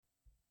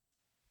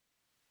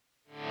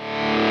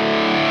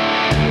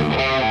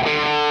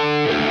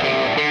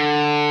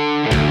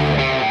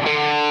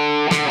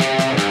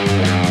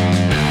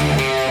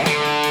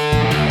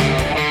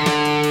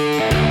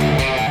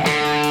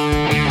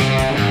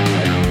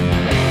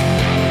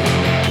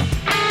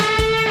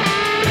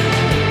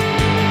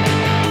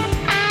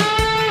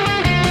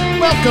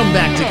Welcome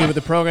back to Good With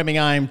The Programming.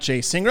 I'm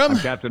Chase Ingram. I'm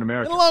Captain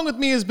America. And along with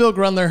me is Bill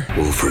Grundler.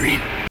 Wolverine.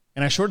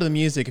 And I shorted the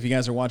music if you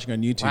guys are watching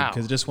on YouTube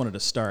because I just wanted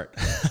to start.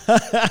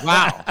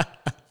 Wow.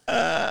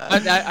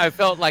 I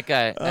felt like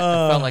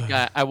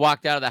I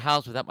walked out of the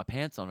house without my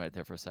pants on right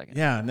there for a second.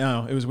 Yeah,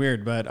 no, it was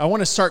weird, but I want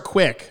to start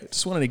quick. I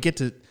just wanted to get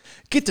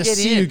to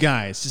see you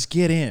guys. Just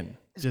get in.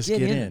 Just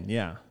get in.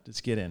 Yeah,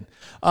 just get in.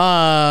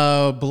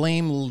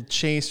 Blame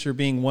Chase for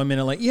being 1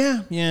 minute late.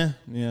 Yeah.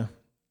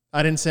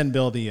 I didn't send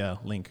Bill the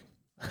link.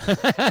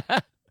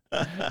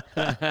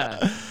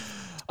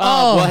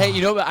 Well, hey,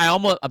 you know, I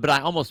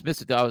almost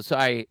missed it though.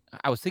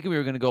 I was thinking we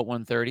were going to go at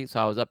 1:30, so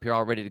I was up here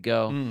all ready to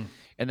go, and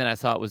then I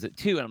saw it was at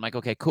 2, and I'm like,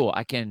 okay, cool.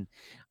 I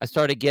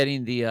started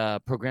getting the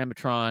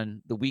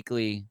Programmatron, the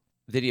weekly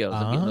videos.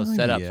 I'm getting those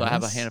set up, so I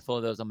have a handful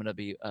of those. I'm going to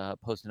be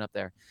posting up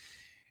there.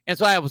 And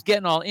so I was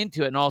getting all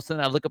into it, and all of a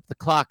sudden I look up at the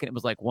clock, and it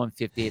was like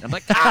 1:58. I'm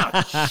like,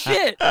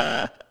 shit.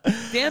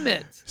 Damn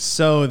it.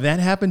 So that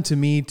happened to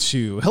me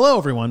too. Hello,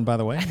 everyone, by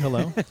the way.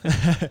 Hello.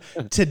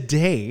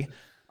 Today,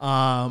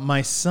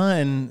 my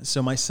son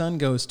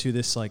goes to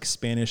this like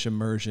Spanish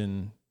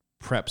immersion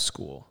prep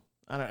school.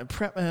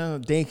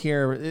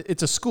 Daycare.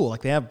 It's a school.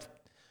 Like they have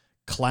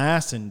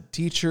class and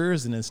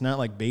teachers, and it's not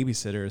like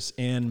babysitters.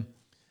 And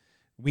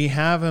we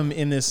have him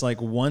in this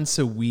like once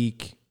a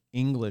week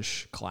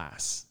English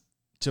class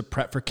to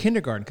prep for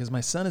kindergarten, because my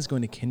son is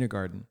going to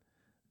kindergarten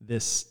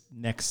this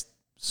next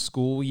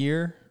school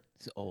year.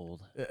 It's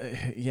old.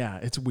 Yeah,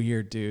 it's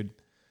weird, dude.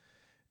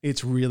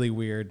 It's really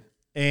weird.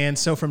 And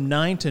so from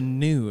 9 to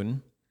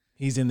noon,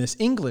 he's in this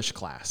English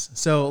class.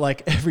 So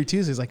like every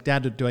Tuesday, he's like,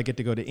 Dad, do I get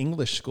to go to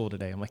English school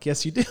today? I'm like,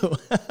 yes, you do.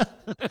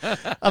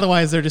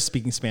 Otherwise, they're just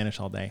speaking Spanish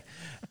all day.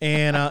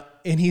 And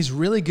he's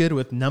really good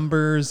with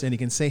numbers, and he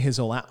can say his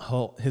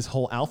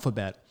whole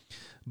alphabet.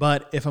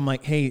 But if I'm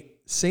like, hey,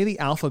 say the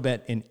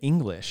alphabet in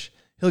English,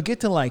 he'll get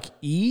to like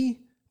E,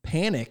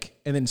 panic,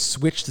 and then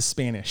switch to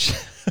Spanish.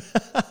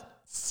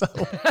 So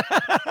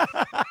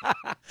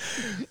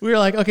we were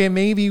like, okay,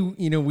 maybe,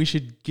 we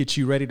should get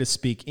you ready to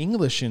speak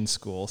English in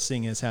school,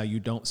 seeing as how you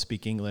don't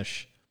speak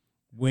English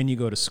when you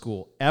go to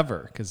school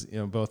ever, because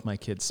both my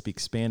kids speak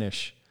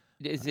Spanish.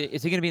 Is he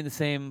going to be in the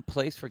same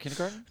place for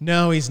kindergarten?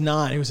 No, he's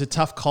not. It was a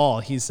tough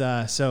call. He's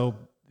so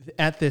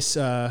at this,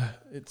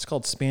 it's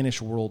called Spanish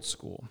World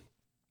School.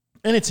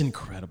 And it's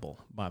incredible,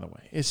 by the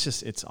way.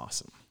 It's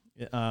awesome.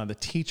 The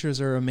teachers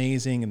are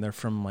amazing, and they're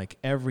from like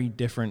every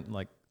different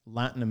like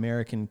Latin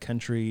American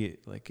country.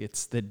 Like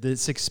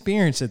this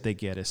experience that they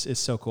get is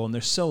so cool, and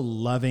they're so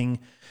loving.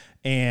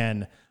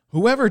 And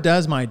whoever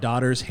does my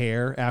daughter's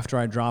hair after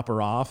I drop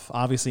her off,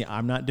 obviously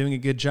I'm not doing a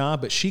good job,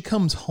 but she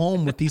comes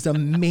home with these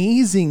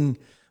amazing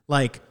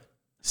like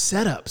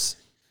setups.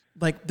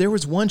 Like there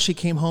was one, she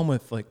came home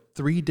with like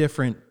 3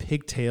 different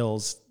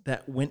pigtails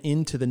that went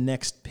into the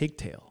next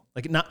pigtail.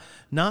 Like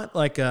not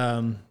like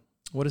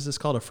what is this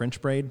called? A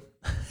French braid?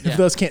 If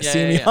those can't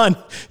see me on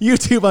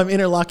YouTube, I'm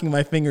interlocking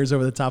my fingers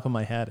over the top of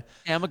my head.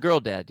 Yeah, I'm a girl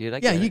dad, dude.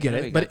 You get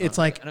it. But it's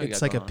like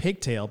a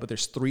pigtail, but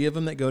there's 3 of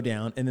them that go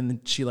down, and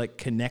then she like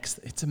connects.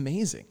 It's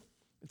amazing.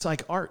 It's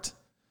like art.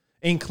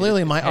 And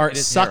clearly my art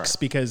sucks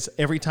because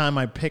every time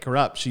I pick her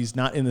up, she's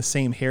not in the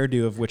same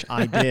hairdo of which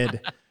I did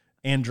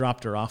and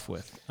dropped her off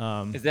with.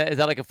 Is that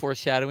like a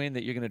foreshadowing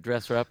that you're going to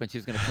dress her up and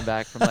she's going to come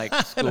back from like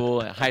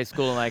school, high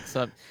school, and like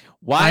some?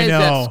 Why is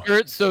that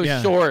skirt so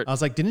short? I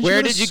was like,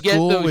 where did you get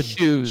those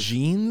shoes?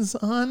 Jeans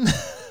on?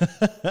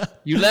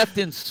 You left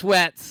in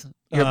sweats.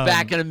 You're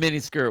back in a mini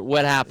skirt.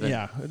 What happened?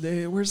 Yeah,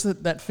 where's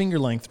that finger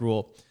length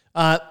rule?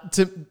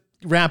 To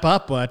wrap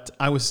up, but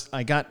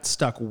I got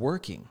stuck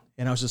working,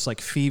 and I was just like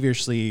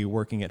feverishly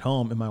working at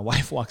home, and my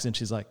wife walks in.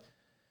 She's like,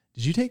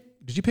 Did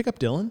you pick up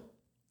Dylan?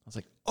 I was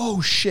like, oh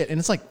shit. And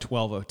it's like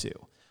 12:02.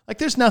 Like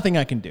there's nothing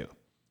I can do.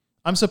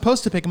 I'm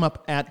supposed to pick him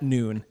up at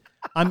noon.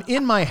 I'm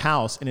in my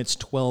house and it's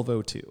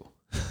 12:02.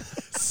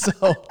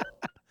 So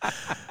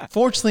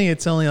fortunately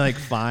it's only like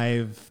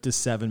 5 to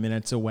 7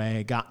 minutes away.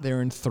 I got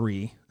there in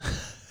 3.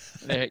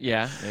 There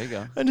you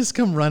go. I just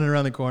come running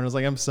around the corner. I was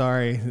like, I'm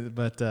sorry.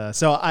 But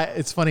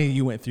it's funny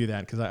you went through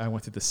that because I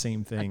went through the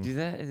same thing. I do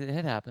that.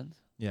 It happens.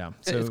 Yeah.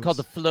 So it's called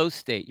the flow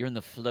state. You're in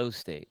the flow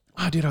state.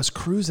 Oh, dude, I was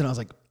cruising. I was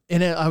like,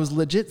 and I was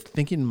legit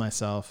thinking to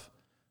myself,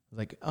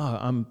 like, oh,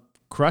 I'm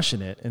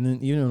crushing it. And then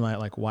even when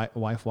my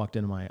wife walked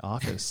into my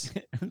office,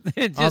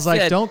 I was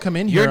like, don't come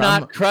in here. You're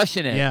not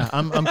crushing it. Yeah,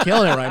 I'm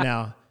killing it right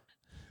now.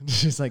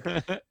 She's like,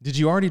 did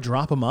you already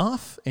drop him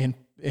off and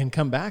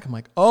come back? I'm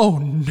like, oh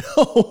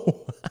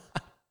no.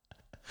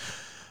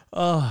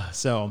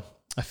 So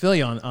I feel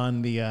you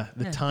on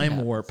the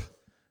time warp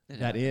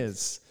that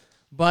is.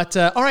 But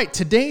all right,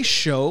 today's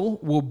show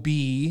will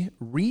be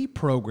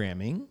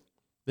reprogramming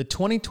the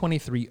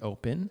 2023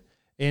 Open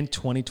and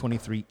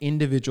 2023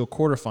 individual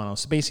quarterfinals.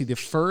 So basically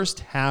the first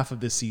half of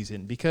the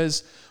season,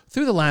 because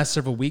through the last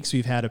several weeks,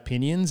 we've had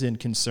opinions and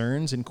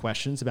concerns and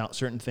questions about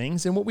certain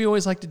things. And what we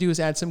always like to do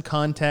is add some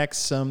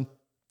context, some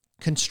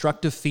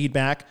constructive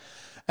feedback,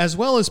 as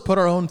well as put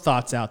our own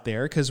thoughts out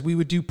there, because we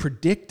would do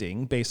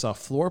predicting based off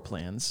floor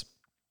plans.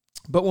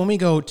 But when we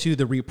go to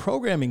the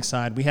reprogramming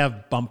side, we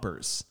have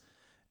bumpers.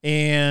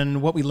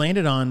 And what we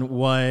landed on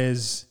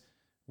was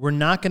we're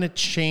not going to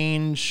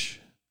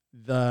change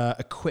the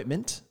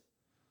equipment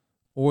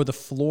or the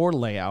floor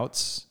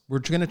layouts. We're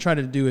going to try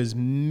to do as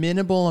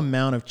minimal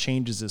amount of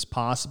changes as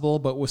possible,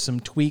 but with some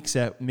tweaks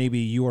that maybe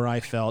you or I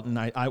felt, and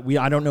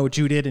I don't know what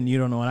you did and you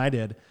don't know what I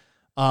did,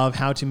 of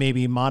how to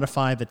maybe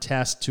modify the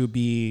test to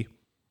be,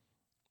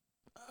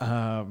 I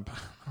don't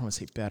want to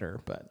say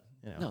better, but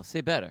no,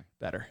 say better.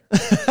 Better.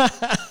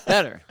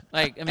 Better.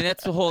 Like, I mean,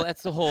 that's the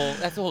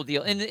whole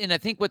deal. And I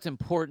think what's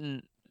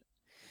important,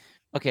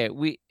 okay,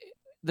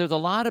 there's a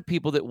lot of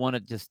people that want to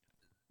just,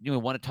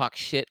 want to talk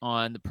shit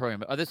on the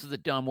program. Oh, this was a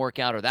dumb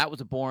workout, or that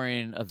was a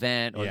boring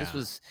event, or this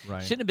was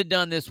shouldn't have been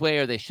done this way,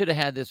 or they should have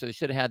had this, or they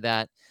should have had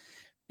that.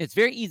 It's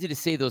very easy to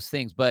say those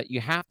things, but you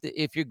have to,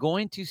 if you're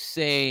going to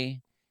say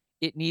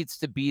it needs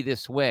to be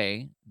this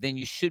way, then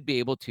you should be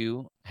able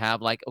to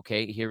have like,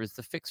 okay, here is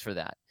the fix for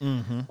that.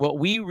 Mm-hmm. What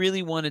we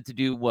really wanted to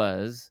do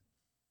was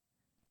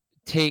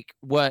take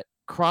what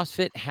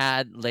CrossFit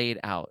had laid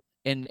out.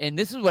 And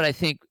this is what I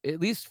think,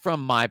 at least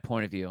from my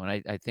point of view, and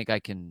I think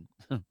I can,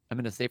 I'm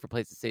in a safer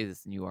place to say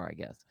this than you are, I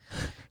guess,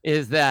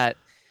 is that,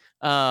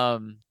 I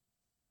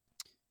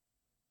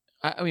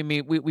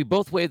mean, we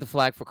both wave the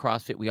flag for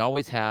CrossFit. We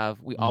always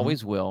have, we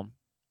always will.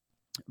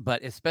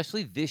 But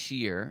especially this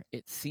year,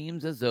 it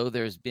seems as though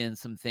there's been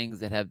some things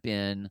that have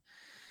been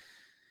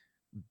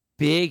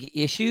big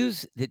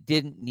issues that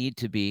didn't need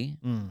to be.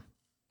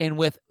 And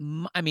with,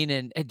 I mean,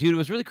 and dude, it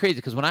was really crazy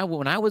because when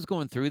I was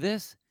going through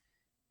this,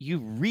 you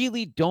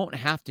really don't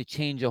have to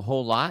change a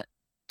whole lot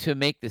to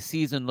make the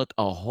season look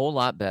a whole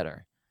lot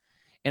better.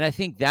 And I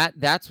think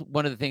that's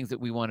one of the things that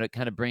we want to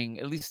kind of bring,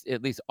 at least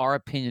our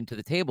opinion to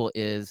the table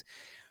is,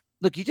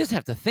 look, you just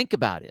have to think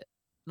about it.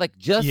 Like,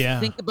 just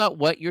think about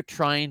what you're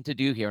trying to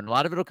do here. And a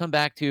lot of it will come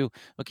back to,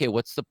 okay,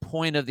 what's the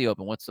point of the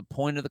Open? What's the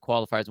point of the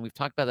qualifiers? And we've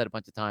talked about that a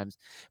bunch of times.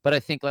 But I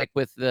think like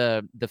with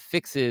the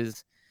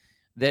fixes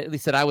that at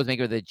least that I was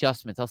making, or the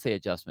adjustments, I'll say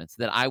adjustments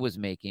that I was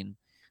making,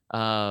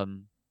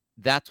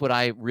 that's what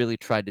I really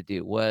tried to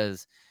do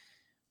was,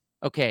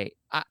 okay,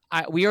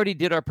 we already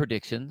did our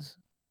predictions.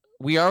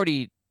 We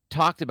already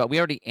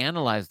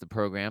analyzed the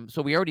program.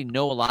 So we already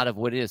know a lot of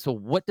what it is. So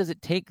what does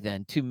it take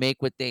then to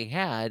make what they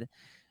had,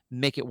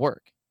 make it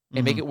work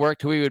and make it work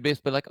to where you would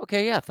basically be like,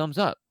 okay, yeah, thumbs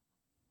up.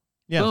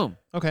 Yeah. Boom.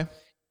 Okay.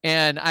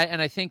 And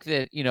I think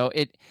that,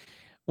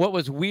 what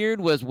was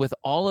weird was with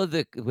all of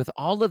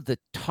the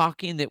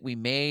talking that we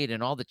made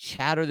and all the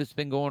chatter that's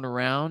been going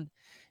around,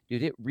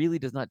 dude, it really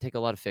does not take a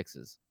lot of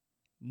fixes.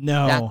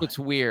 No. That's what's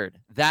weird.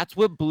 That's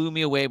what blew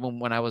me away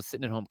when I was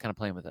sitting at home kind of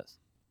playing with this.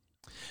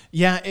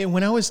 Yeah, and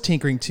when I was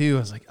tinkering too, I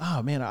was like,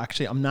 oh man,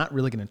 actually, I'm not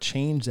really going to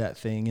change that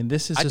thing. And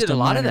this is just a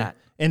lot of that.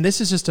 And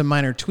this is just a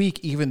minor tweak,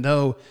 even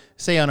though,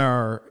 say on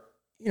our,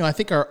 I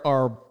think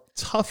our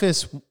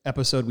toughest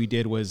episode we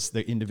did was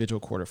the individual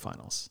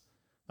quarterfinals.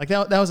 Like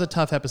that was a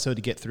tough episode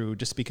to get through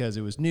just because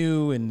it was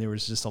new and there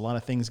was just a lot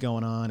of things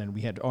going on and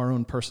we had our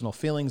own personal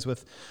feelings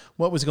with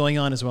what was going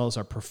on as well as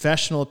our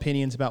professional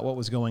opinions about what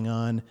was going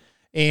on.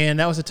 And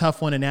that was a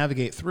tough one to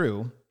navigate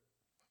through.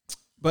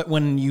 But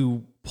when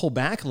you pull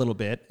back a little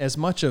bit, as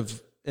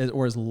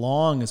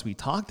long as we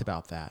talked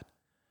about that,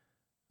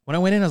 when I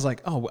went in, I was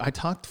like, oh, I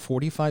talked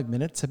 45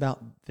 minutes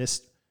about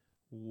this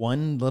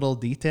one little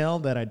detail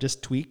that I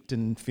just tweaked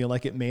and feel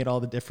like it made all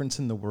the difference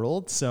in the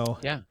world. So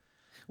yeah.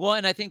 Well,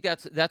 and I think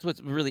that's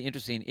what's really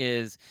interesting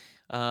is,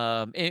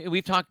 and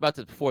we've talked about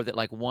this before, that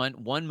like one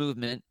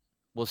movement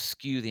will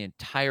skew the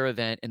entire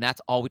event, and that's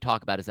all we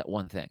talk about is that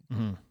one thing.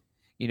 Mm-hmm.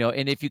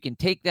 And if you can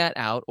take that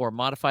out or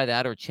modify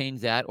that or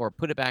change that or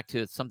put it back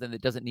to something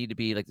that doesn't need to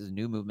be like this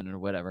new movement or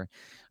whatever,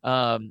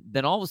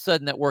 then all of a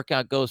sudden that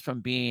workout goes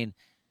from being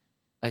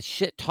a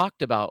shit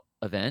talked about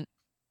event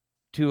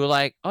to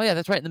like, oh yeah,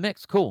 that's right in the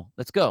mix. Cool.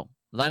 Let's go.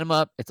 Line them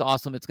up. It's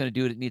awesome. It's going to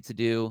do what it needs to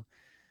do.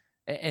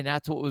 And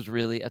that's what was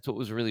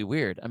really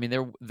weird. I mean,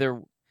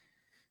 there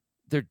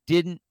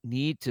didn't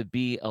need to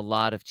be a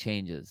lot of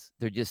changes.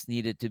 There just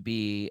needed to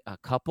be a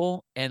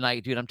couple. And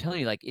like, dude, I'm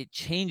telling you, like, it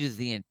changes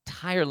the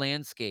entire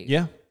landscape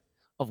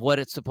of what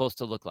it's supposed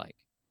to look like,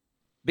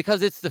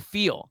 because it's the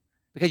feel,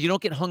 because you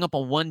don't get hung up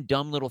on one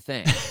dumb little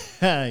thing.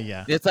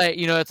 Yeah. It's like,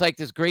 it's like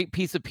this great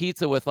piece of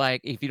pizza with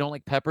like, if you don't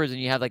like peppers and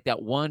you have like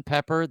that one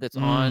pepper that's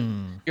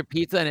on your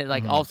pizza and it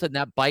like all of a sudden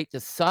that bite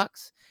just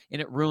sucks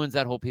and it ruins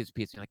that whole piece of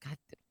pizza. You're like, God,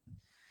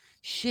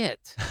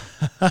 shit.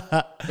 Or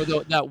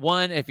that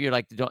one, if you're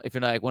like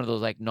one of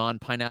those like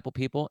non-pineapple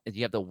people, is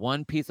you have the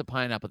one piece of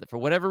pineapple that for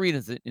whatever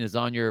reason is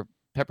on your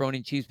pepperoni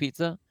and cheese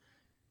pizza,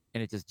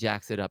 and it just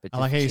jacks it up. It I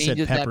like how you said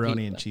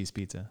pepperoni and cheese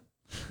pizza.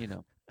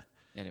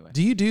 Anyway.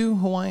 Do you do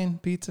Hawaiian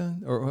pizza,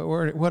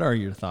 or what are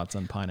your thoughts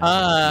on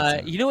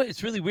pineapple pizza?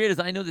 What's really weird is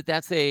I know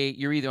that's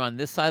you're either on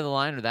this side of the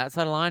line or that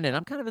side of the line, and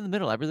I'm kind of in the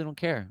middle. I really don't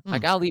care.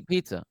 Like, I'll eat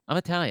pizza. I'm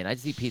Italian. I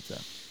just eat pizza.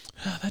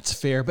 That's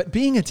fair. But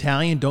being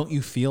Italian, don't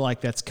you feel like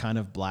that's kind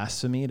of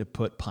blasphemy to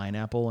put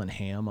pineapple and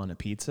ham on a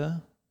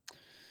pizza?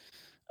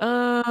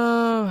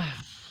 I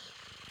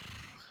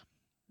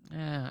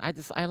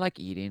I like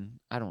eating.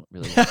 I don't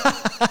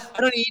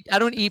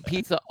eat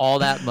pizza all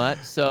that much.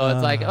 So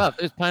it's like, oh, Uh, if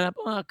there's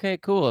pineapple, okay,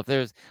 cool.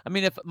 I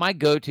mean, if my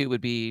go-to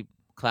would be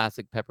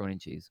classic pepperoni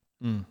and cheese.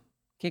 mm.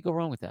 Can't go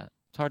wrong with that.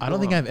 It's hard to I go don't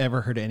think wrong. I've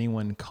ever heard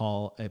anyone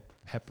call a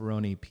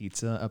pepperoni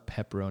pizza a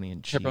pepperoni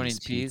and Pepperoni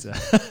cheese and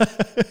cheese. pizza.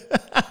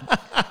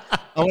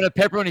 I want a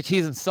pepperoni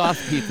cheese and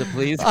sauce pizza,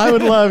 please. I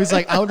would love. He's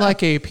like, I would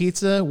like a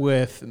pizza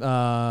with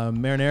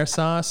marinara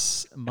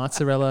sauce,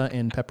 mozzarella,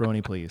 and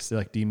pepperoni, please. They're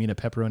like, do you mean a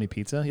pepperoni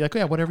pizza? You're like,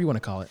 yeah, whatever you want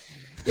to call it.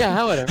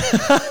 Yeah, whatever.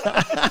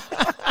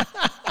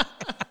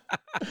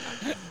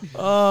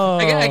 Oh,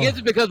 I guess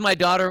it's because my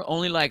daughter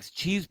only likes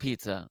cheese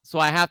pizza, so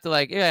I have to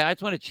I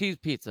just want a cheese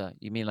pizza.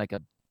 You mean like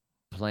a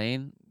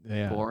plain,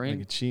 yeah, boring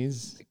like a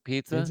cheese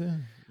pizza?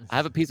 I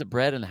have a piece of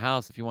bread in the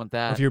house if you want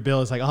that. If your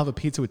bill is like, I'll have a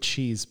pizza with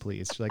cheese,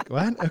 please. You're like,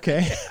 what?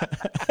 Okay.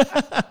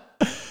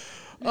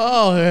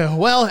 Oh,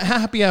 well,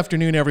 happy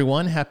afternoon,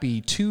 everyone.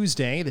 Happy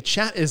Tuesday. The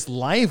chat is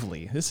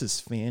lively. This is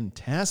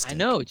fantastic. I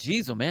know.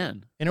 Jeez, oh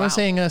man. And everyone's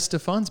saying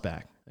Stefan's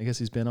back. I guess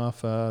he's been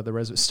off the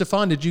reservoir.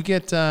 Stefan, did you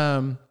get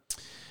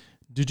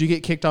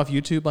kicked off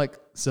YouTube like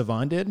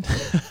Savan did?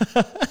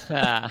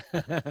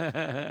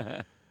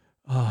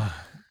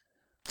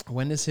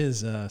 When is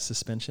his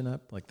suspension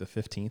up? Like the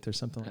 15th or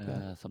something like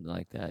that? Something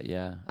like that,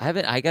 yeah.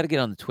 I got to get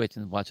on the Twitch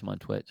and watch him on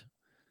Twitch.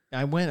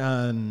 I went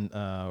on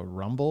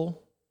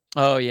Rumble.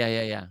 Oh, yeah.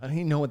 I didn't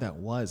even know what that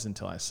was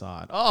until I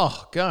saw it.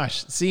 Oh,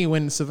 gosh. See,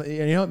 when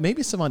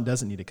maybe Savan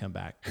doesn't need to come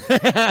back.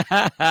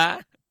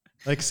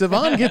 Like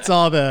Savan gets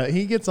all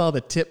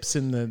the tips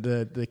and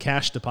the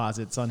cash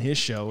deposits on his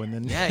show, and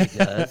then yeah, he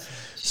does.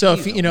 So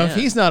Jeez, if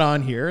he's not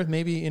on here,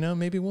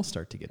 maybe we'll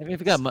start to get. I mean,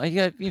 if you got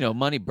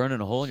money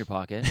burning a hole in your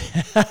pocket.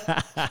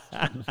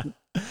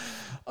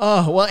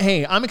 Oh well,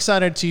 hey, I'm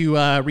excited to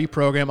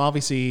reprogram.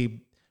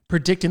 Obviously,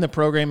 predicting the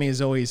programming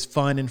is always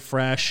fun and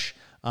fresh.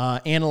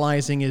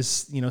 Analyzing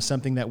is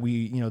something that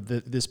we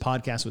this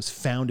podcast was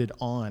founded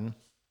on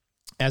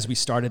as we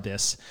started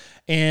this.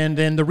 And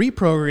then the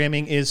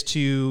reprogramming is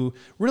to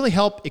really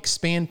help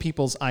expand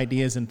people's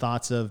ideas and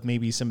thoughts of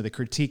maybe some of the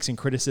critiques and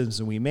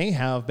criticisms we may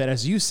have. But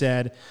as you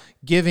said,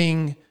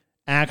 giving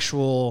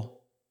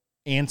actual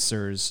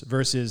answers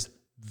versus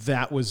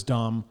that was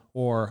dumb,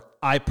 or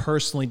I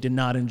personally did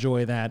not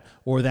enjoy that,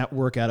 or that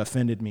workout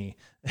offended me.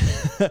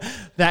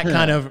 That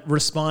kind of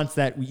response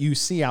that you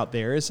see out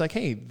there is like,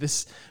 hey,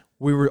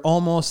 we were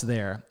almost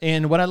there.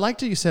 And what I liked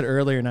that you said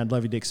earlier, and I'd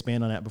love you to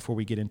expand on that before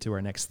we get into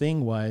our next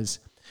thing, was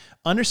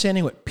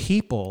understanding what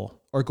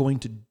people are going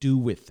to do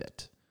with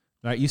it.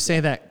 All right, you say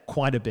that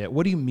quite a bit.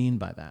 What do you mean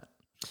by that?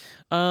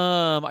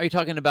 Are you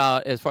talking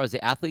about as far as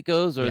the athlete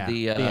goes, or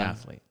the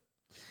athlete?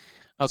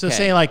 Okay. So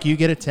say like you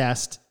get a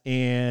test,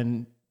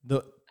 and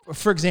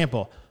for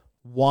example,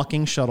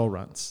 walking shuttle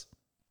runs,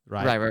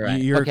 right?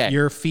 Right.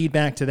 Your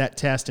feedback to that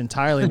test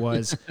entirely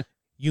was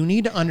you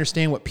need to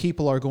understand what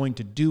people are going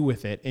to do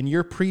with it, and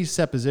your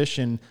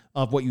presupposition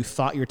of what you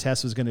thought your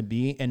test was going to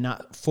be, and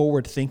not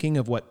forward thinking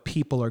of what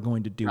people are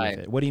going to do with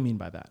it. What do you mean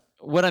by that?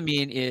 What I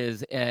mean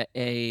is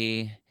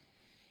a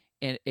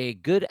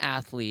good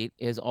athlete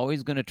is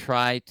always going to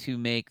try to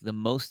make the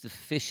most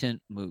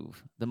efficient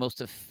move, the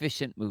most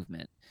efficient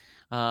movement.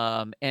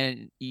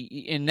 And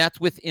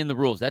that's within the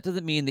rules. That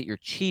doesn't mean that you're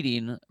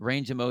cheating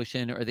range of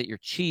motion, or that you're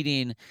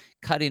cheating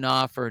cutting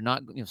off, or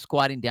not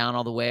squatting down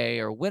all the way,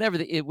 or whatever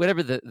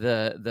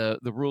the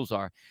rules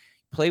are.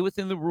 Play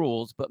within the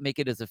rules, but make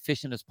it as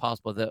efficient as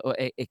possible.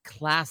 A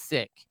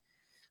classic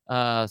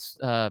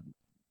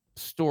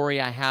story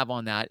I have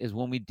on that is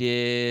when we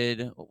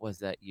did, what was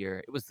that year?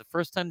 It was the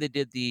first time they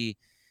did the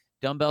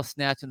dumbbell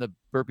snatch and the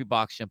burpee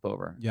box jump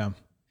over. Yeah.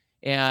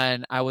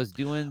 And I was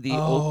doing the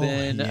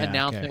open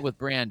announcement with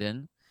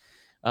Brandon.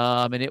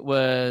 And it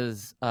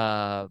was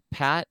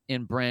Pat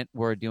and Brent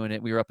were doing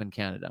it. We were up in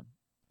Canada.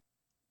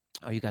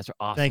 Oh, you guys are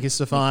awesome. Thank you,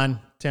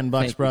 Stefan.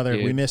 $10, brother.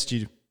 We missed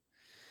you.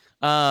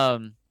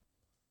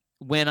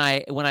 When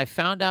I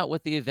found out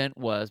what the event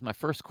was, my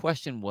first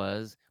question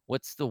was,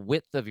 what's the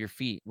width of your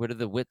feet? What's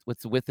the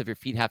width of your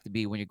feet have to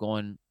be when you're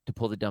going to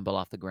pull the dumbbell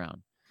off the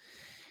ground?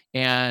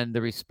 And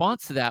the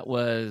response to that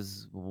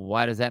was,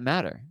 why does that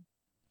matter?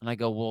 And I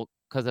go, well,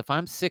 because if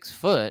I'm 6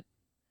 foot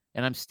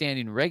and I'm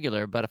standing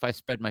regular, but if I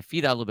spread my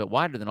feet out a little bit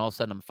wider, then all of a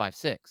sudden I'm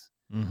 5'6".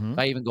 If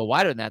I even go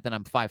wider than that, then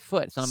I'm 5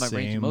 foot. So my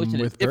range of motion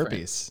is different.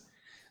 Burpees.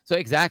 So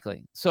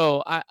exactly.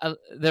 So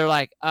they're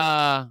like,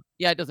 yeah,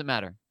 it doesn't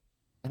matter.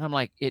 And I'm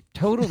like, it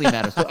totally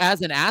matters. So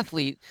as an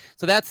athlete,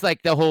 so that's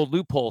like the whole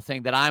loophole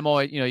thing that I'm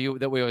always,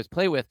 that we always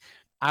play with.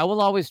 I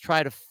will always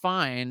try to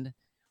find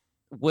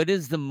what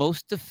is the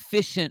most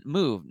efficient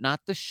move, not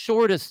the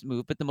shortest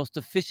move, but the most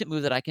efficient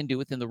move that I can do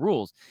within the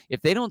rules.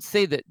 If they don't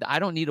say that I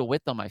don't need a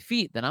width on my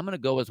feet, then I'm going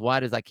to go as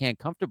wide as I can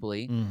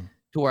comfortably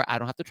to where I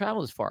don't have to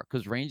travel as far,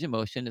 because range of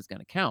motion is going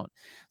to count.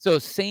 So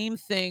same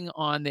thing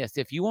on this.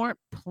 If you aren't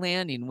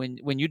planning,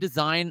 when you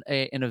design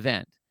an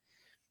event,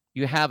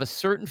 you have a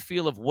certain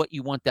feel of what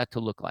you want that to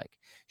look like.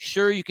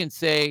 Sure, you can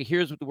say,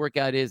 here's what the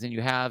workout is, and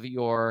you have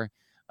your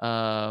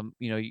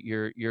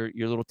your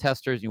little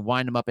testers, you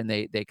wind them up and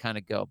they kind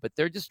of go, but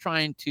they're just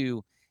trying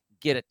to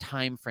get a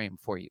time frame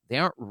for you. They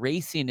aren't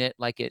racing it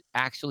like it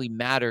actually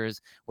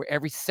matters, where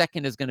every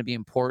second is going to be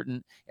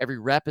important, every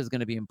rep is going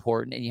to be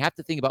important, and you have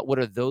to think about what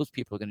are those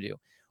people going to do.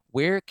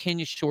 Where can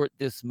you short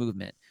this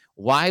movement?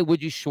 Why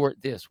would you short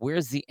this?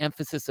 Where's the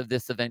emphasis of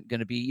this event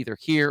going to be, either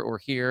here or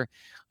here?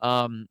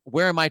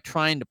 Where am I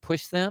trying to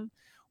push them?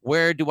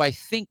 Where do I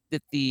think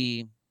that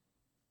the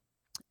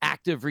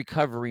active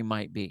recovery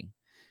might be?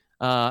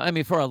 I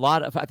mean,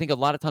 I think a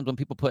lot of times when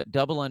people put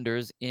double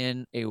unders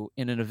in an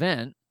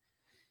event,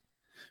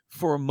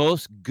 for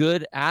most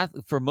good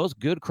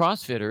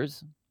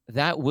CrossFitters,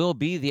 that will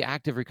be the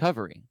active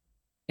recovery.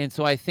 And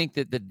so I think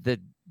that the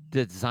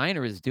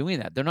designer is doing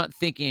that. They're not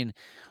thinking,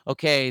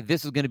 okay,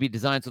 this is going to be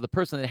designed so the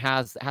person that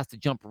has to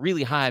jump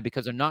really high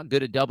because they're not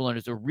good at double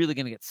unders are really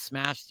going to get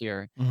smashed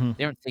here. Mm-hmm.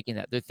 They aren't thinking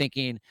that. They're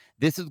thinking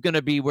this is going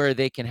to be where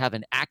they can have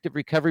an active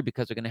recovery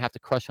because they're going to have to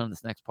crush on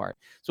this next part.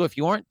 So if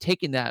you aren't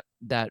taking that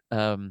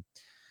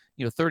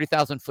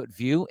 30,000 foot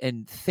view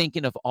and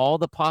thinking of all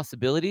the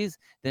possibilities,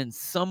 then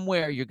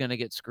somewhere you're going to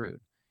get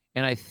screwed.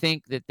 And I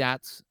think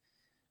that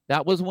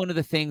was one of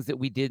the things that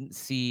we didn't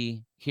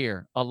see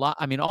here a lot.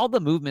 I mean, all the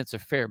movements are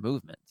fair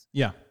movements.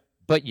 Yeah.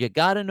 But you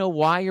got to know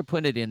why you're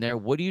putting it in there.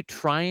 What are you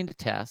trying to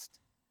test?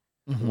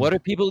 Mm-hmm. What are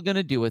people going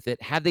to do with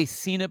it? Have they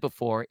seen it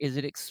before? Is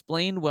it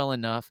explained well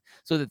enough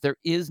so that there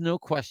is no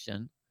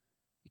question?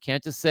 You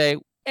can't just say,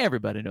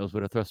 everybody knows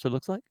what a thruster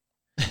looks like.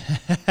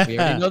 We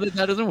already know that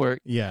doesn't work.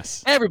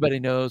 Yes. Everybody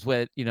knows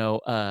what,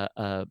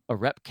 a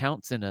rep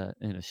counts in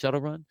a shuttle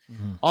run.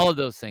 Mm-hmm. All of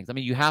those things. I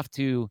mean, you have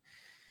to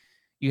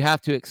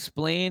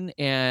explain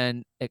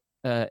and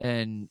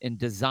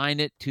design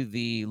it to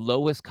the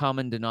lowest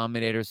common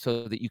denominator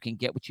so that you can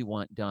get what you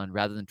want done,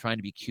 rather than trying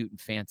to be cute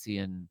and fancy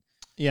and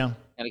kind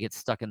of get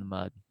stuck in the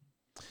mud.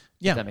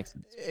 Yeah, if that makes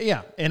sense.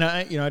 Yeah, and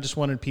I just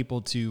wanted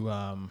people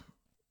to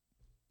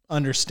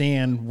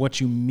understand what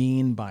you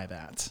mean by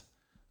that,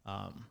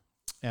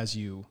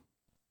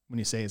 when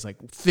you say it's like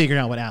figuring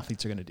out what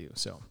athletes are going to do.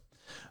 So,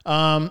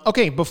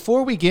 okay,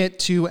 before we get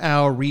to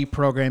our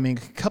reprogramming,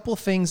 a couple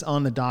things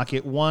on the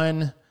docket.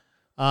 One,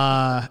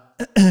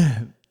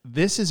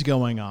 this is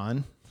going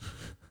on,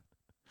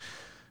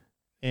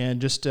 and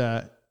just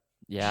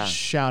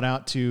shout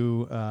out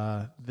to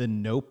the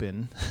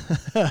Nopen,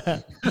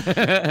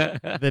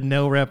 the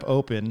No Rep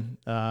Open.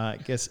 I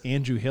guess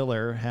Andrew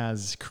Hiller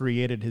has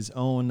created his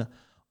own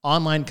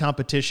online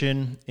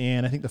competition,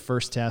 and I think the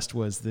first test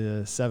was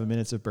the 7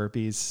 minutes of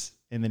burpees,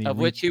 and then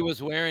which he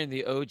was wearing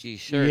the OG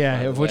shirt.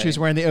 Yeah, of which he was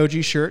wearing the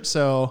OG shirt.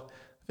 So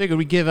I figured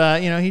we give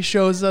he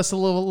shows us a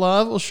little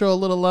love, we'll show a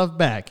little love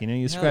back.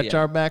 You scratch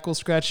our back, we'll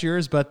scratch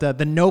yours. But the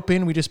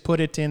Nopen, we just put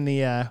it in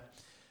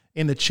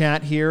the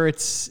chat here.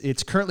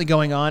 It's currently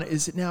going on.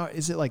 Is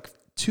it like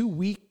 2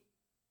 week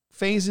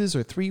phases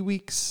or 3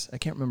 weeks? I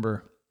can't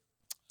remember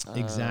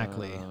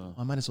exactly.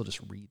 I might as well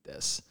just read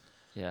this.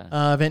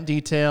 Yeah. Event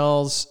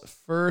details.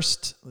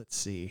 First, let's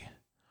see.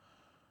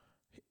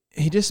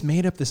 He just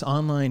made up this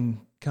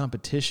online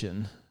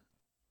competition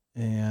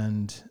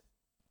and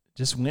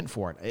just went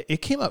for it. It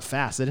came up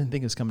fast. I didn't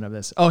think it was coming up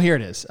this. Oh, here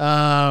it is.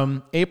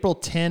 April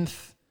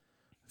 10th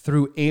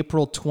through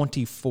April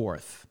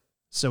 24th.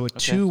 So a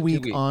 2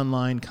 week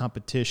online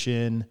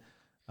competition.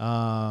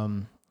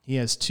 He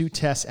has 2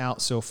 tests out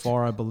so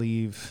far, I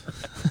believe.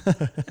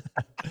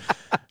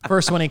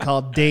 First one he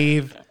called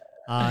Dave.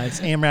 It's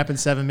AMRAP in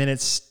 7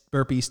 minutes,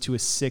 burpees to a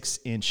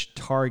 6-inch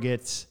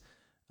target.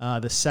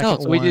 The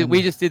second one.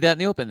 We just did that in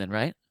the open then,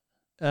 right?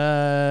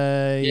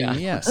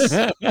 Yes.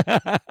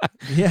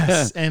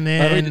 Yes. And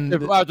then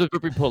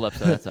burpee pull-ups.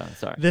 So that's all.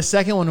 Sorry. The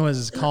second one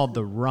was called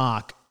The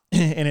Rock,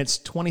 and it's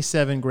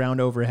 27 ground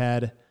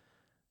overhead.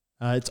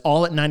 It's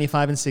all at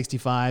 95 and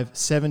 65,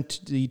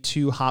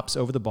 72 hops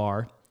over the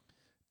bar,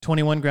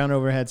 21 ground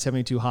overhead,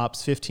 72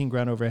 hops, 15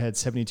 ground overhead,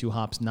 72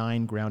 hops,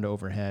 9 ground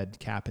overhead,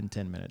 cap in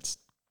 10 minutes.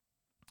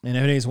 And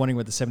if anybody's wondering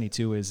what the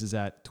 72 is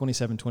that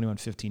 27, 21,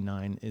 15,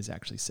 9 is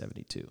actually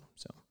 72.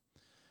 So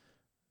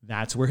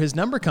that's where his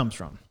number comes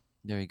from.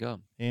 There you go.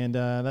 And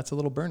that's a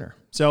little burner.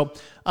 So,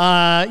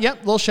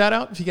 little shout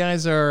out if you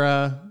guys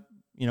are,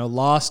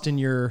 lost in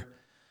your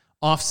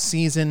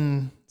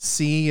off-season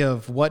sea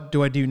of what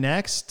do I do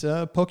next,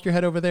 poke your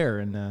head over there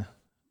and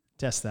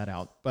test that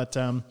out. But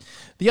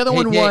the other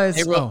one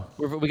was...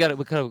 we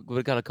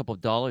got a couple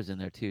of dollars in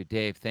there too.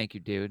 Dave, thank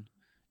you, dude.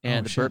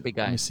 And the burpee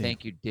guy,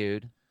 thank you,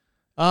 dude.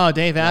 Oh,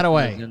 Dave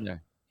Attaway. In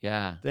there.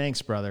 Yeah.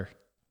 Thanks, brother.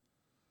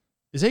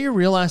 Is that your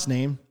real last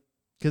name?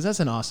 Because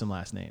that's an awesome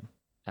last name.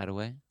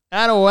 Attaway.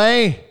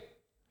 Attaway.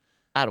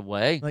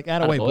 Attaway. Like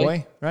Attaway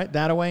boy, right?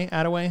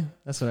 Attaway.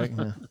 That's what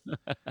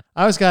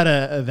I always got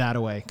a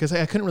that-away because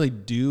I couldn't really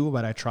do,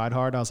 but I tried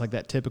hard. I was like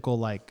that typical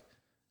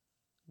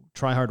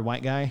try hard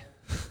white guy.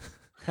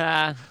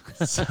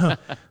 So they're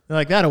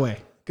like that-away.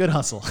 Good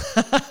hustle.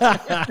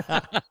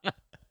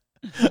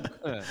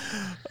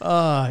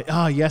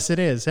 Yes, it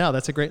is. Yeah,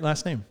 that's a great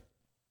last name.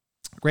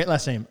 Great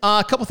last name.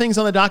 A couple things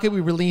on the docket. We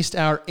released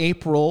our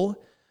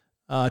April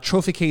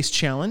trophy case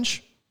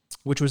challenge.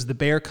 which was the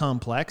Bear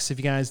Complex. If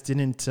you guys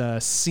didn't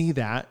see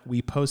that,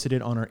 we posted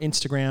it on our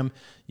Instagram.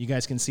 You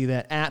guys can see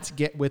that at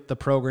Get With The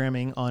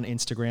Programming on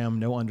Instagram.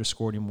 No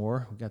underscore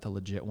anymore. We got the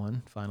legit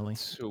one finally.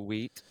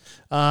 Sweet.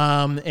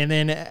 And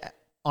then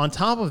on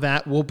top of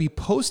that, we'll be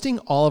posting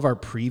all of our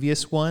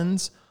previous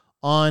ones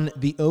on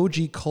the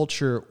OG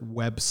Culture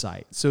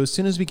website. So as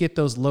soon as we get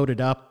those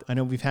loaded up, I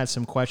know we've had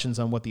some questions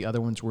on what the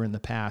other ones were in the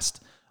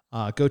past.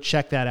 Go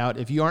check that out.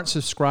 If you aren't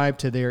subscribed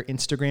to their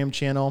Instagram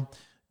channel,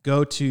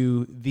 go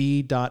to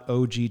the.og.culture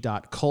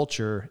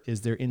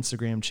is their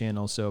Instagram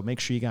channel. So make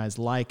sure you guys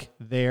like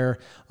there.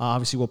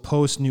 Obviously, we'll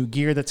post new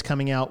gear that's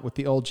coming out with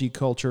the OG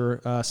Culture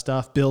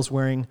stuff. Bill's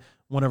wearing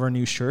one of our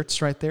new shirts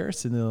right there.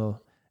 It's a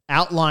little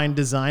outline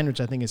design,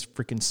 which I think is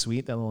freaking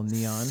sweet. That little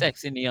neon.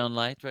 Sexy neon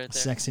lights right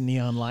there. Sexy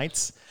neon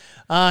lights.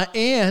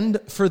 And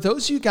for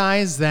those of you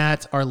guys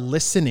that are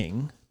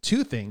listening,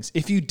 two things.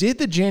 If you did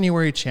the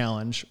January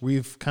challenge,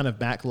 we've kind of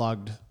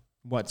backlogged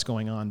what's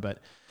going on, but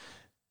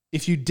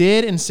if you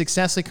did and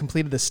successfully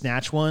completed the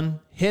Snatch one,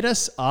 hit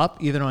us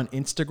up either on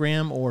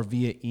Instagram or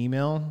via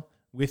email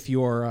with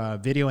your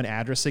video and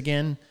address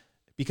again,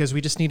 because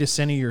we just need to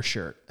send you your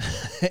shirt.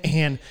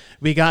 And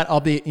we got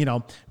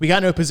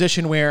into a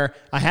position where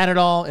I had it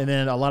all, and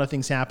then a lot of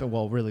things happened.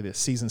 Well, really, the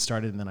season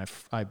started, and then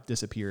I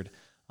disappeared.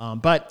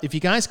 But if you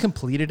guys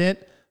completed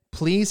it,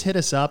 please hit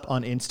us up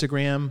on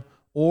Instagram,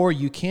 or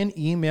you can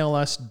email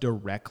us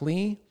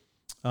directly.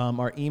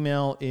 Our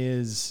email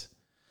is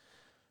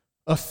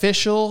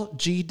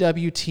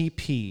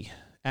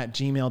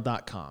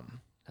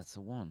officialgwtp@gmail.com. That's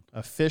the one.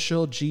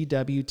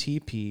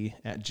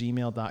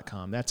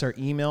 officialgwtp@gmail.com. That's our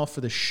email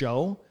for the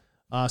show.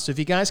 So if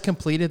you guys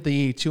completed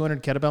the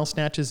 200 kettlebell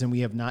snatches and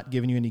we have not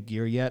given you any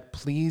gear yet,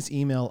 please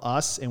email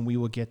us and we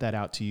will get that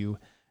out to you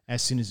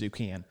as soon as you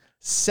can.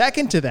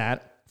 Second to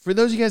that, for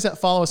those of you guys that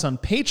follow us on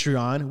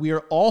Patreon, we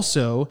are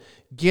also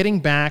getting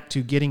back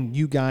to getting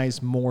you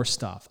guys more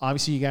stuff.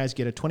 Obviously, you guys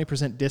get a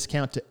 20%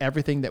 discount to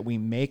everything that we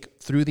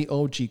make through the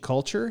OG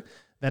Culture.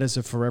 That is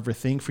a forever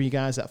thing for you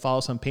guys that follow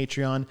us on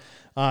Patreon.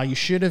 You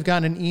should have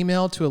gotten an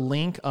email to a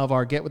link of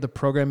our Get With The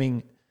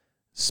Programming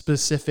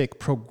specific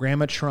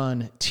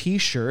Programmatron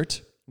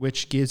t-shirt,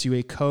 which gives you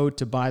a code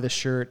to buy the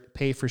shirt,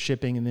 pay for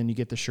shipping, and then you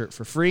get the shirt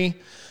for free.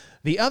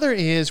 The other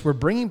is we're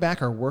bringing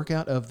back our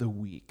workout of the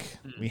week.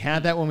 We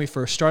had that when we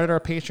first started our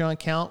Patreon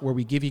account, where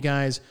we give you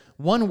guys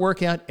one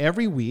workout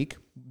every week.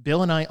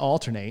 Bill and I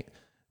alternate.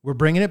 We're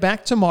bringing it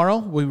back tomorrow.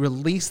 We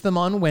release them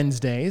on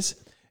Wednesdays.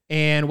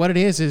 And what it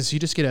is you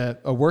just get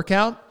a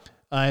workout,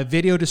 a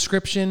video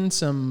description,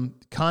 some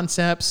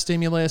concepts,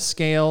 stimulus,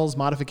 scales,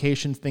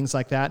 modifications, things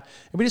like that.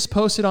 And we just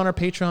post it on our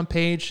Patreon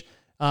page.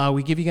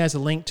 We give you guys a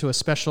link to a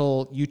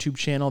special YouTube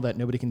channel that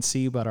nobody can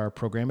see but our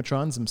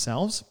Programmatrons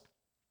themselves.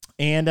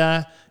 And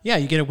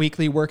you get a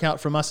weekly workout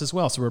from us as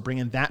well. So we're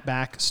bringing that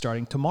back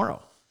starting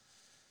tomorrow.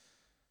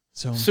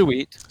 So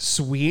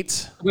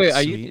Sweet.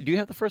 Wait, do you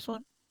have the first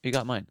one? You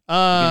got mine.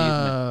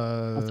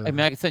 I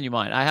can send you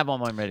mine. I have all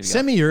mine ready to go.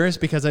 Send me yours,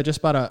 because I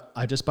just bought a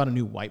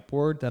new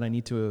whiteboard that I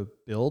need to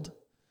build.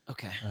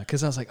 Okay.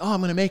 Because I was like, I'm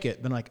going to make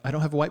it. Then I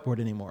don't have a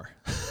whiteboard anymore.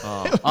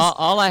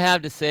 All I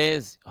have to say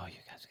is, you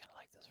guys are going to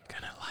like this. You're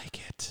going to like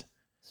it.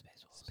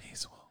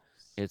 Space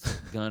Wolves. It's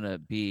going to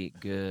be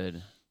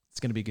good. It's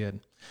going to be good.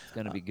 It's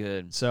going to be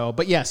good. So,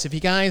 but yes, if you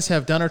guys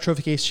have done our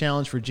Trophy Case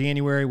Challenge for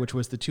January, which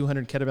was the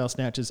 200 kettlebell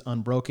snatches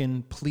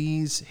unbroken,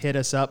 please hit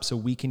us up so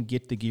we can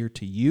get the gear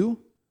to you.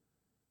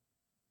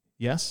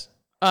 Yes?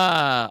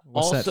 What's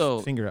also,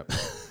 that finger up?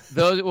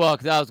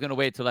 because I was going to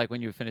wait till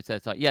when you finish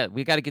that thought. Yeah,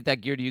 we got to get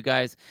that gear to you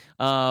guys.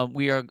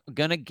 We are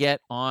going to get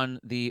on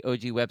the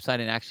OG website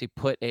and actually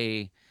put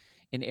an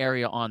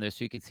area on there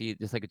so you can see,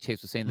 just like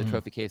Chase was saying, the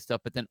Trophy Case stuff,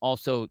 but then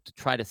also to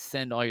try to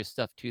send all your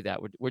stuff to that.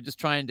 We're just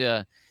trying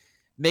to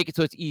make it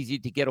so it's easy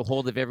to get a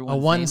hold of everyone. A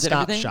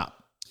one-stop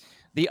shop.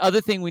 The other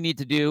thing we need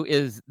to do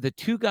is the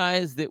two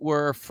guys that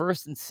were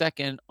first and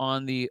second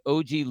on the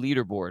OG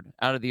leaderboard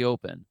out of the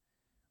Open.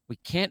 We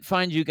can't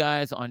find you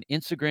guys on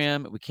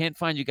Instagram. We can't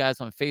find you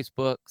guys on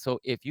Facebook. So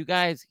if you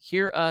guys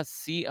hear us,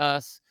 see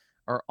us,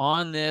 or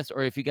on this,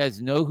 or if you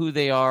guys know who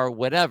they are,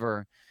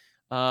 whatever,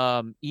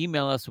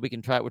 email us so we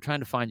can try. We're trying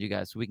to find you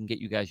guys so we can get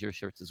you guys your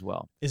shirts as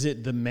well. Is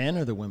it the men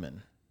or the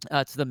women?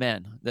 It's the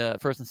men, the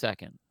first and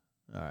second.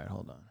 All right,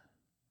 hold on.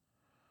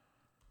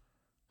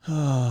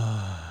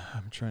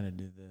 I'm trying to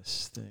do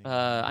this thing.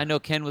 I know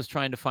Ken was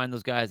trying to find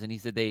those guys, and he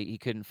said he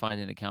couldn't find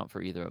an account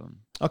for either of them.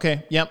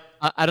 Okay, yep.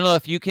 I don't know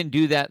if you can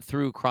do that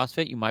through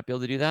CrossFit. You might be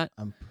able to do that.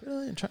 I'm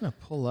trying to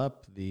pull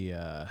up the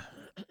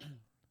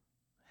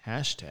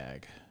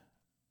hashtag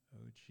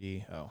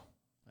OG. Oh,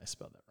 I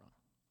spelled that wrong.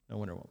 No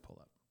wonder it won't pull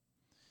up.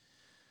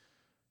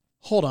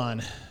 Hold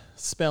on.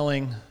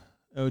 Spelling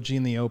OG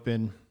in the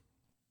Open.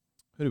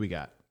 Who do we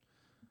got?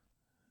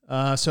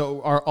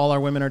 So all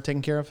our women are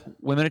taken care of?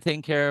 Women are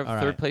taken care of. All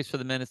Third right. place for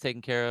the men is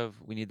taken care of.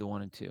 We need the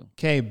 1 and 2.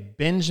 Okay,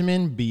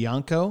 Benjamin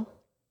Bianco.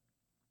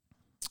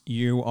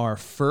 You are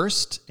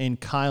first, and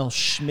Kyle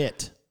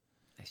Schmidt.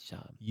 Nice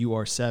job. You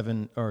are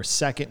second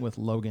with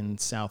Logan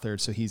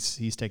Southard, so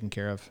he's taken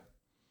care of.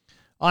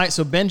 All right,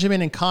 so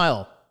Benjamin and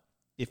Kyle,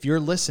 if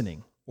you're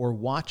listening or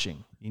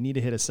watching, you need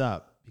to hit us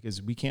up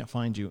because we can't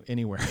find you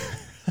anywhere.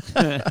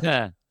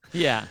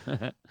 Yeah.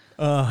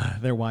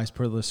 Their wives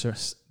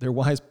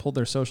pulled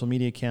their social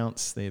media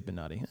accounts. They have been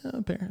naughty.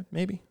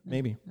 Maybe.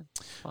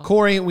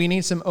 Corey, we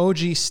need some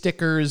OG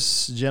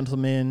stickers.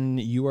 Gentlemen,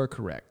 you are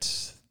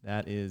correct.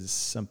 That is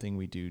something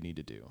we do need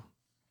to do.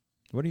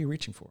 What are you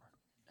reaching for?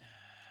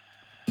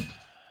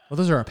 Well,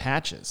 those are our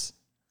patches.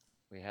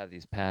 We have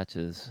these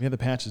patches. We have the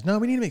patches. No,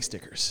 we need to make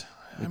stickers.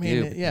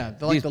 Yeah,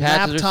 These the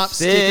patches laptop are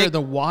sticker, sick.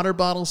 the water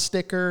bottle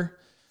sticker,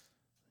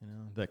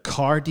 the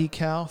car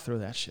decal. Throw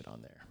that shit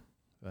on there.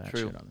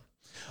 True.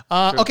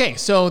 Okay,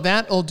 so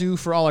that'll do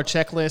for all our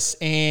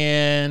checklists.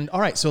 And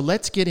all right, so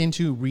let's get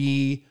into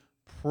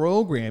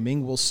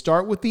reprogramming. We'll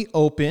start with the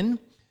open,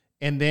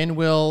 and then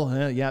we'll,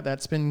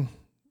 that's been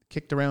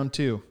kicked around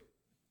too.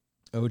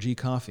 OG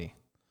coffee.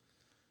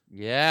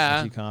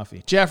 Yeah. OG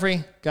coffee.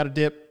 Jeffrey, got a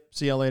dip.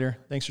 See y'all later.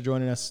 Thanks for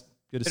joining us.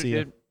 Good to see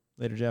you.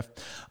 Later, Jeff.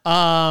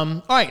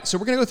 All right, so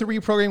we're going to go through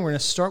reprogramming. We're going to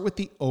start with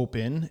the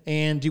open.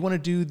 And do you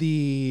want to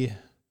do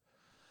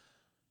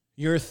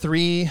your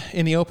 3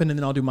 in the open, and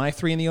then I'll do my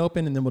 3 in the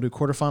open, and then we'll do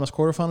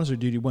quarterfinals, or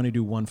do you want to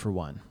do 1 for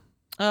 1?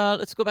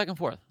 Let's go back and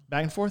forth.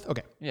 Back and forth?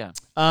 Okay. Yeah.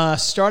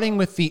 Starting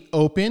with the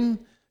open,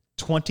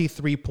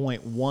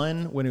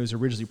 23.1 when it was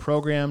originally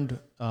programmed.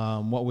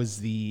 What was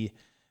the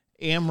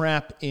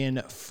AMRAP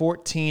in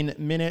 14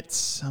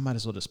 minutes? I might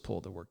as well just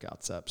pull the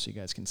workouts up so you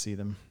guys can see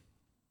them.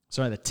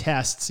 Sorry, the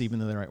tests, even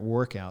though they're not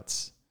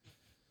workouts.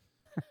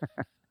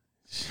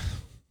 It's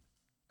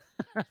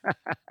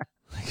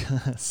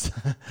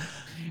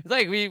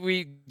like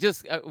we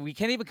just we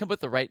can't even come up with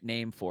the right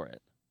name for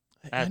it.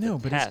 I know,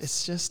 but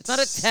it's not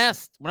a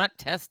test. We're not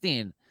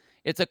testing.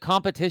 It's a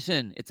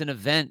competition. It's an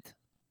event.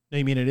 No,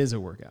 you mean it is a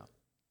workout?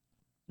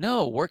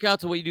 No,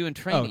 workouts are what you do in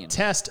training. Oh,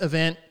 test,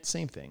 event,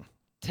 same thing.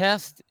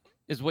 Test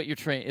is what you're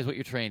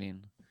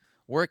training.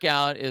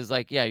 Workout is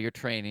like, yeah, you're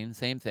training,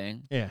 same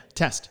thing. Yeah,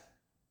 test.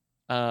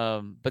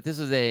 But this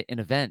is an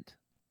event.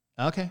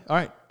 Okay, all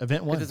right.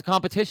 Event 1. It's a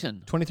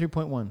competition.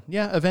 23.1.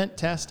 Yeah, event,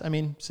 test. I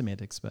mean,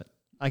 semantics, but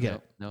I get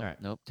it. No, all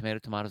right. Nope.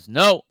 Tomatoes.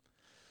 No.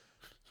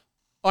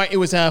 All right, it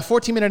was a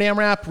 14-minute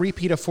AMRAP,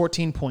 repeat of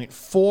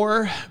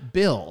 14.4.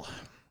 Bill,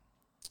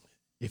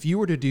 if you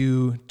were to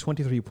do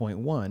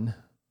 23.1,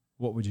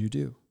 what would you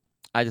do?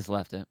 I just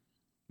left it.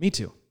 Me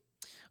too.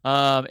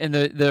 And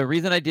the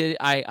reason I did,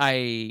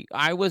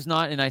 I was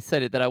not, and I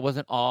said it, that I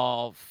wasn't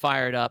all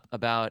fired up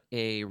about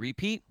a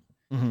repeat.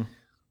 Mm-hmm.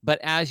 But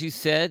as you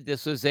said,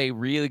 this was a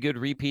really good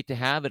repeat to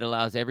have. It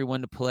allows everyone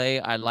to play.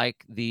 I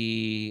like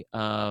the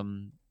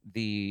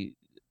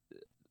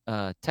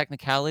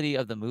technicality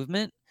of the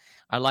movement.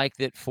 I like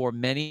that for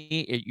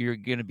many, you're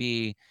going to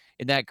be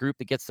in that group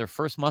that gets their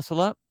first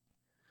muscle up,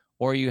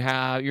 or you're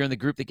in the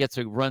group that gets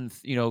to run,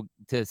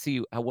 to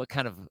see what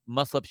kind of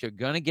muscle ups you're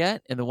going to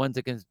get, and the ones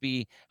that can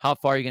be how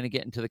far you're going to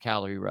get into the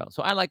calorie row.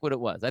 So I like what it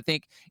was. I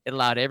think it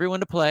allowed everyone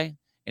to play,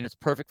 and it's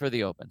perfect for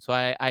the open. So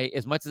I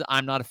as much as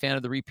I'm not a fan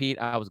of the repeat,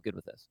 I was good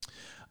with this.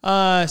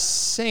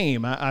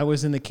 Same. I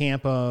was in the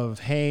camp of,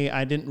 hey,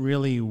 I didn't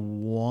really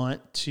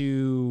want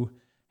to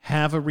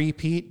have a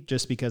repeat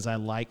just because I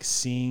like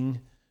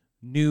seeing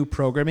new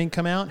programming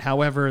come out.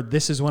 However,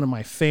 this is one of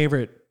my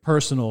favorite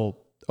personal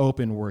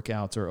open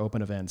workouts or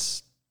open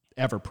events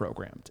ever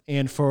programmed.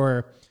 And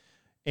for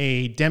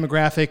a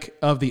demographic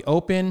of the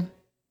open,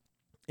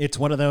 it's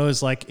one of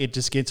those, like, it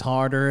just gets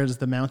harder as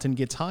the mountain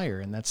gets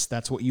higher. And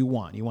that's what you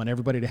want. You want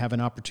everybody to have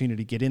an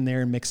opportunity to get in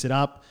there and mix it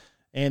up.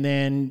 And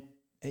then,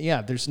 yeah,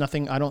 I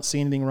don't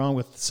see anything wrong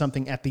with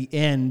something at the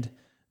end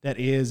that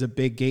is a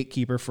big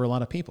gatekeeper for a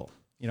lot of people,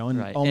 and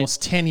right.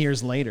 Almost 10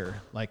 years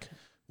later, like,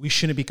 we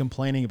shouldn't be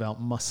complaining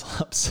about muscle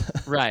ups.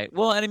 Right.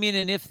 Well, and I mean,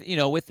 and if,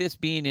 with this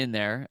being in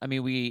there, I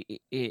mean,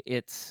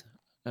 it's,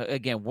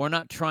 again, we're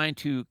not trying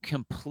to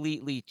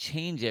completely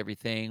change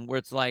everything where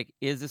it's like,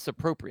 is this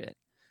appropriate?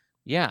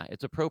 Yeah,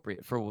 it's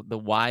appropriate for the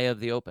why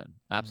of the open.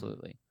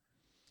 Absolutely.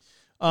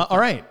 All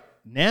right.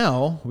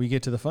 Now we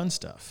get to the fun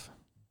stuff.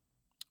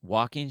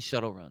 Walking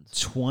shuttle runs.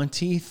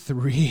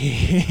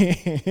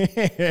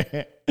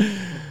 23.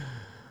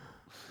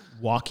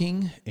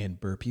 Walking and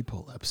burpee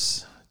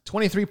pull-ups.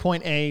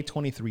 23.A,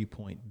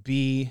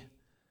 23.B.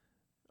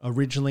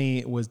 Originally,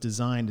 it was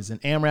designed as an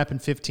AMRAP in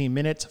 15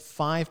 minutes,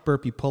 5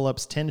 burpee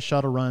pull-ups, 10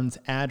 shuttle runs,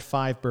 add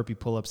 5 burpee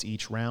pull-ups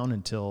each round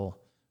until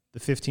the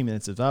 15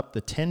 minutes is up.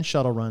 The 10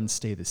 shuttle runs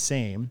stay the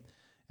same.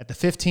 At the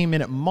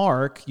 15-minute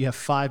mark, you have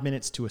 5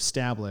 minutes to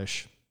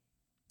establish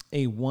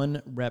a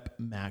 1-rep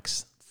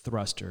max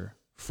thruster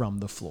from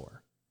the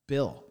floor.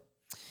 Bill.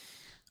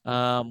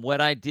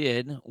 What I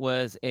did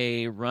was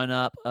a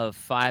run-up of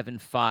 5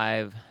 and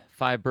 5.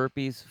 5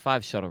 burpees,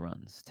 5 shuttle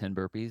runs, 10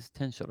 burpees,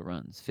 10 shuttle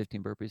runs,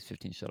 15 burpees,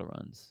 15 shuttle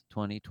runs,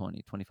 20,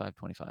 20, 25,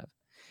 25,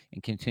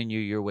 and continue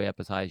your way up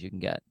as high as you can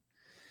get.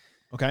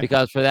 Okay.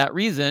 Because for that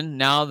reason,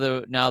 now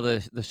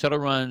the shuttle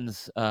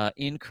runs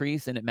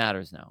increase, and it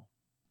matters now.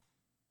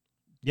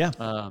 Yeah.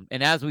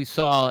 And as we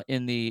saw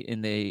in the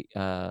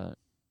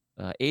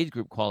age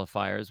group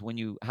qualifiers, when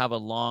you have a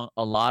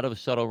lot of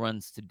shuttle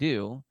runs to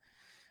do,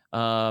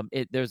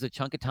 There's a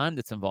chunk of time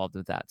that's involved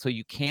with that. So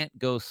you can't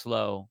go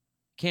slow,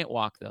 can't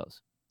walk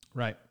those.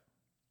 Right.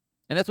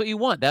 And that's what you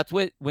want. That's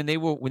what when they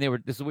were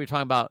this is what we're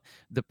talking about,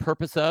 the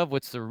purpose of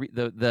what's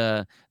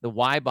the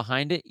why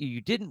behind it.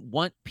 You didn't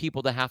want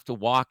people to have to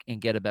walk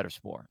and get a better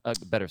score.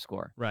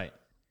 Right.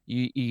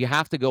 You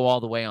have to go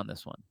all the way on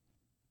this one.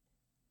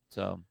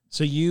 So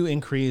you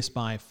increased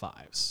by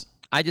 5s.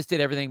 I just did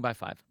everything by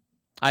 5.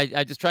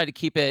 I just tried to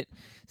keep it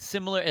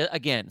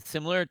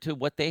similar to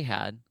what they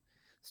had,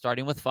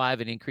 starting with 5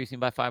 and increasing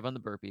by 5 on the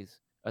burpees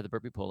or the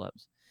burpee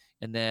pull-ups.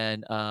 And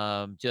then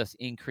just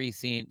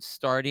increasing,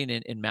 starting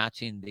and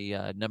matching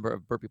the number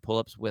of burpee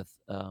pull-ups with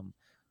the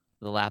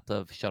lap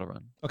of shuttle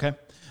run. Okay.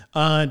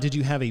 Did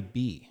you have a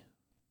B?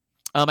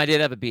 I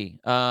did have a B.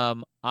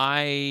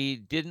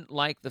 I didn't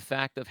like the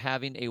fact of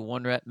having a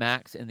 1 rep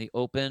max in the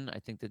open. I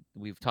think that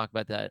we've talked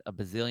about that a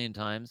bazillion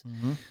times.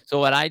 Mm-hmm. So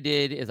what I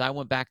did is I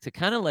went back to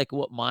kind of like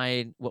what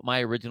my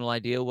original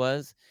idea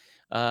was.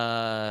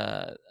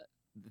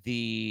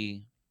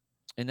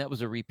 And that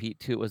was a repeat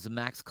too. It was the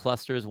max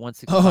clusters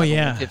 165 Oh,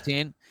 yeah.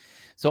 115.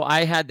 So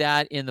I had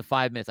that in the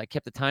 5 minutes. I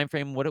kept the time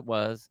frame what it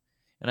was,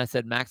 and I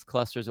said max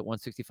clusters at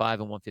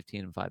 165 and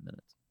 115 in 5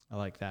 minutes. I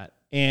like that.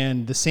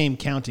 And the same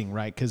counting,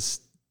 right?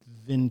 Because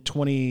in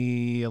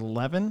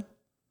 2011,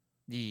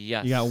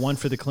 yes, you got 1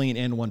 for the clean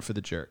and 1 for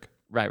the jerk.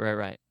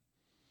 Right.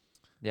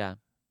 Yeah.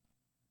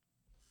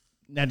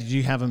 Now, did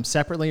you have them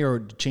separately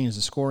or change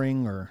the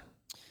scoring or?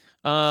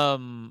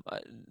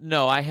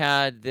 No, I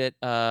had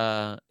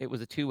that. It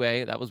was a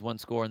 2A. That was one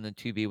score, and then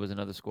 2B was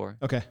another score.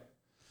 Okay.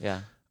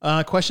 Yeah.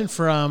 Question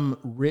from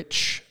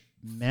Rich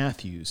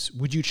Matthews.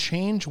 Would you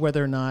change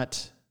whether or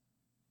not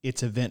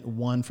it's event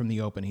 1 from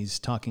the open? He's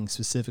talking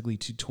specifically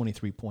to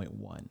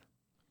 23.1.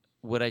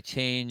 Would I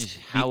change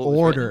the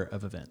order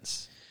of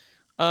events?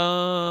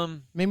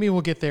 Maybe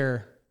we'll get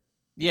there.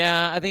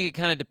 Yeah, I think it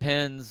kind of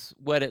depends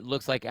what it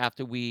looks like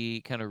after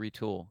we kind of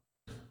retool.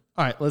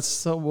 All right,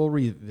 we'll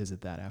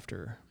revisit that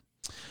after.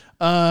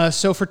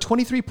 So for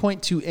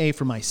 23.2A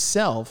for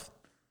myself,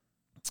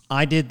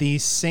 I did the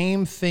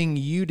same thing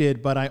you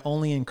did, but I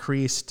only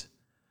increased.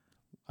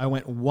 I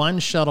went 1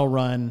 shuttle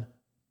run,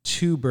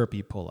 2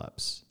 burpee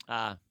pull-ups.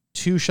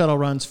 2 shuttle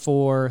runs,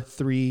 4,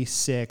 3,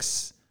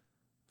 6,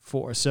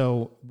 4.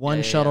 So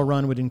 1 shuttle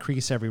run would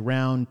increase every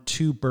round.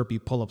 2 burpee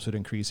pull-ups would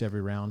increase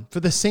every round for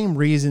the same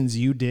reasons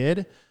you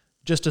did,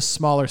 just a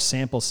smaller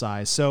sample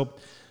size. So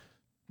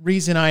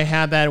reason I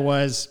had that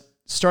was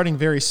starting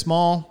very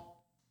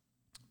small.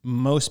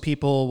 Most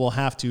people will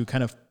have to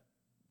kind of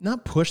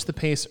not push the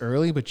pace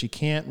early, but you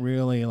can't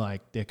really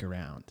like dick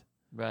around.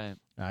 Right.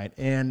 Right.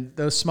 And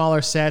those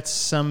smaller sets,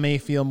 some may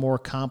feel more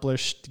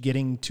accomplished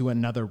getting to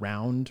another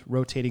round,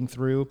 rotating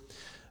through.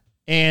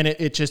 And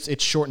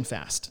it's short and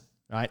fast.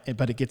 Right.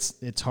 But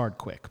it's hard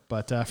quick.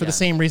 But for the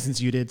same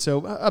reasons you did.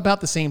 So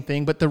about the same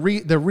thing. But the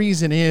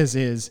reason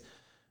is,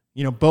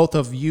 you know, both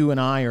of you and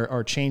I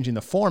are changing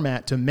the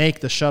format to make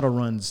the shuttle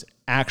runs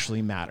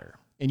actually matter.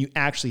 And you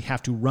actually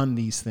have to run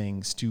these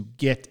things to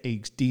get a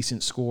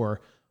decent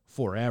score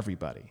for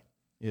everybody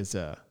is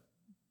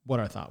what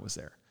our thought was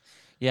there.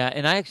 Yeah,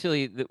 and I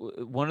actually,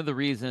 one of the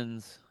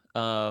reasons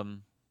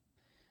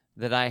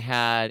that I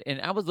had, and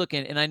I was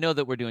looking, and I know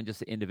that we're doing just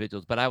the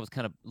individuals, but I was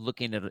kind of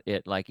looking at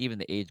it like even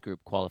the age group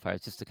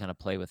qualifiers just to kind of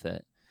play with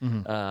it.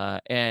 Mm-hmm.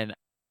 And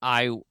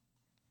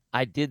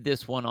I did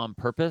this one on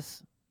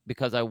purpose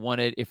because I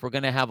wanted, if we're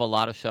going to have a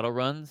lot of shuttle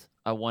runs,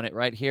 I want it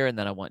right here, and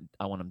then I want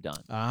them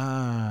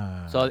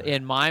done. So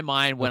in my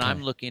mind, when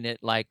I'm looking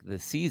at like the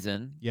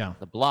season,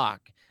 the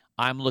block,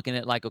 I'm looking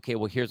at like, okay,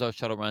 well, here's our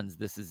shuttle runs.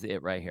 This is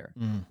it right here.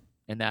 Mm.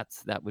 And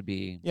that would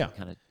be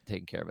kind of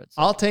taking care of it.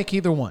 So. I'll take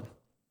either one.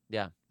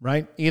 Yeah.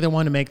 Right? Either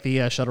one to make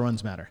the shuttle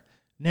runs matter.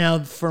 Now,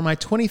 for my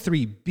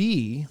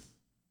 23B,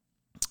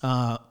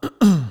 let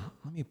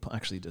me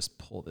actually just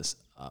pull this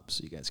up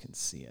so you guys can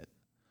see it.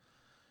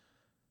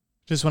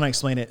 Just when I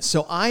explain it.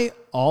 So I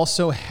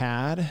also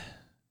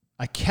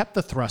I kept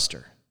the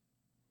thruster.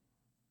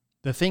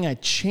 The thing I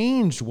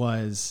changed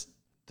was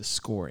the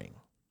scoring.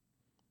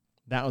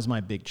 That was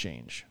my big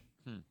change.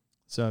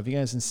 So if you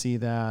guys can see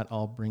that,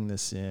 I'll bring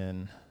this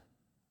in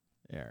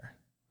there.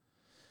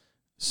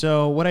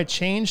 So what I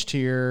changed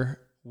here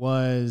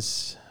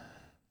was,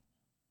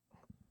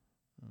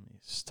 let me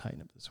just tighten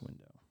up this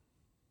window.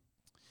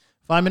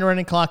 5-minute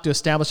running clock to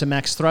establish a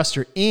max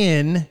thruster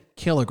in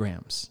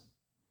kilograms.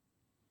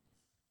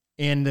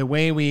 And the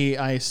way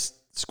I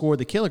scored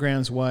the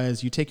kilograms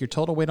was you take your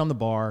total weight on the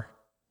bar.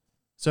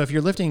 So if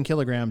you're lifting in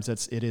kilograms,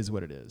 it is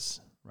what it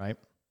is, right?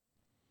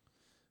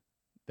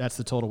 That's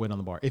the total weight on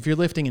the bar. If you're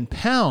lifting in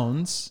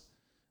pounds,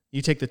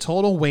 you take the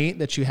total weight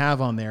that you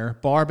have on there.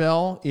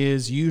 Barbell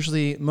is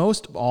usually,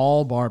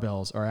 all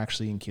barbells are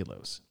actually in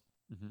kilos.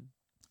 Mm-hmm.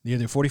 They're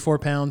either 44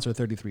 pounds or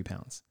 33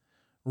 pounds.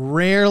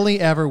 Rarely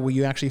ever will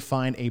you actually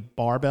find a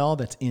barbell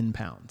that's in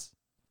pounds.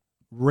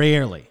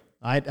 Rarely.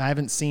 I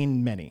haven't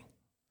seen many.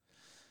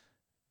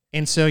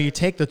 And so you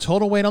take the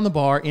total weight on the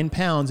bar in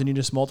pounds and you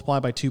just multiply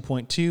by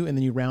 2.2 and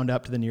then you round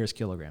up to the nearest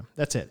kilogram.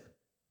 That's it.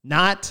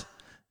 Not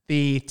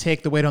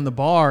take the weight on the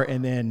bar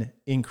and then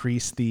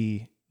increase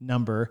the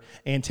number,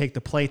 and take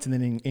the plates and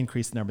then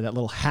increase the number. That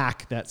little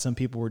hack that some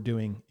people were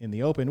doing in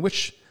the open,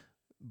 which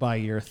by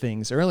your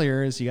things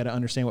earlier is you got to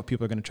understand what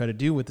people are going to try to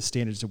do with the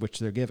standards of which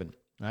they're given,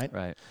 right?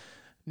 Right.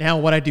 Now,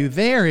 what I do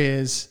there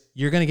is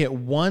you're going to get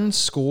one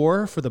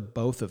score for the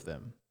both of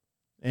them.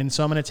 And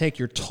so I'm going to take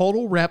your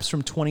total reps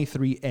from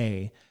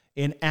 23A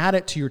and add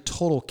it to your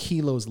total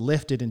kilos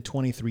lifted in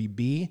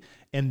 23B.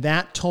 And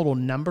that total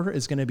number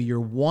is going to be your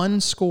one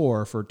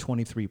score for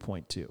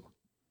 23.2.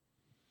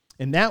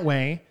 And that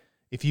way,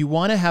 if you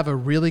want to have a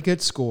really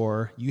good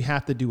score, you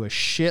have to do a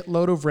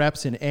shitload of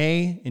reps in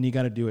A, and you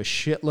got to do a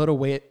shitload of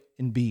weight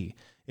in B.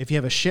 If you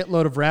have a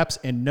shitload of reps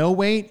and no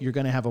weight, you're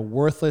going to have a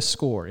worthless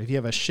score. If you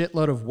have a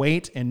shitload of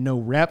weight and no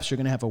reps, you're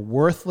going to have a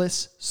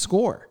worthless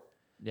score.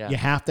 Yeah. You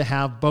have to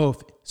have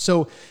both.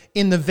 So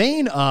in the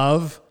vein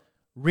of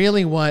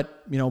really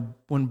what,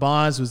 when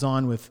Boz was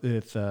on with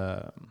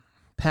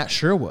Pat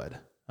Sherwood,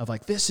 of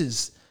like, this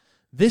is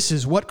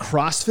what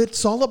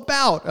CrossFit's all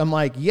about. I'm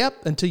like,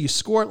 yep, until you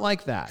score it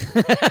like that.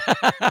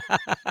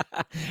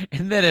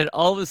 And then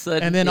all of a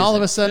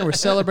sudden we're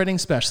celebrating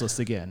specialists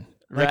again.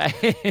 Right.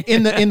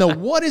 in the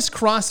what is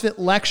CrossFit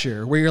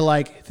lecture, where you're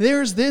like,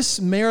 there's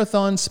this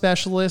marathon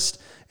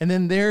specialist and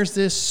then there's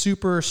this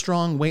super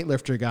strong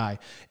weightlifter guy.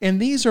 And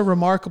these are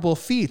remarkable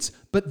feats,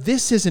 but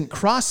this isn't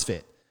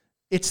CrossFit.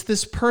 It's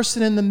this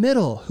person in the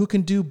middle who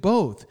can do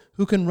both,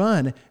 who can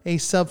run a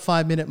sub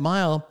 5-minute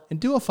mile and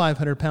do a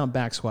 500-pound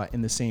back squat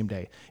in the same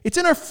day. It's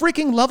in our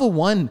freaking level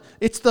 1.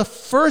 It's the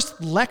first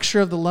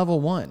lecture of the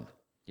level 1.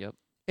 Yep.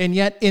 And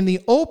yet in the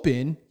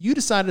open, you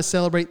decided to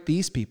celebrate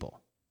these people.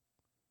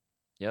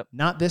 Yep.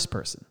 Not this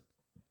person,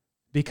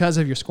 because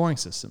of your scoring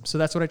system. So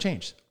that's what I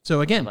changed.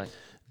 So again,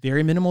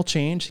 very minimal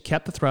change,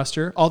 kept the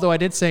thruster, although I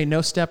did say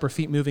no step or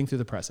feet moving through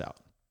the press out.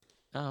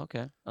 Oh,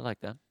 okay. I like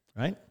that.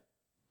 Right?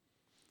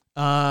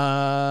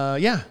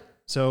 Yeah.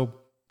 So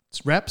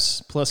it's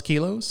reps plus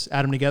kilos,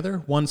 add them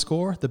together, one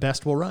score, the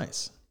best will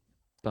rise.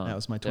 Boom. That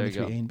was my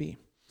 23A and B.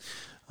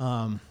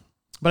 But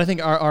I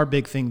think our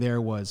big thing there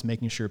was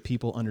making sure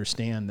people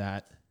understand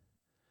that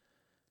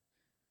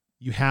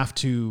you have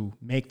to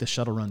make the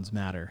shuttle runs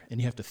matter, and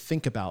you have to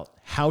think about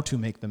how to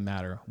make them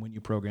matter when you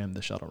program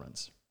the shuttle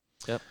runs.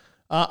 Yep.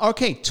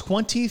 Okay,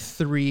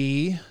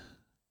 23-3,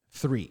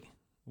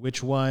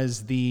 which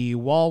was the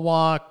wall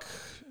walk,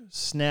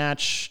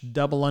 snatch,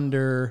 double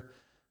under,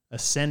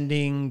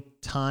 ascending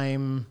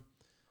time,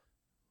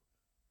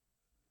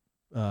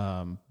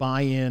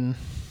 buy-in.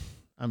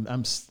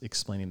 I'm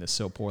explaining this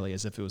so poorly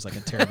as if it was like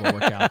a terrible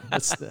workout.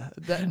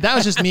 That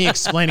was just me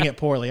explaining it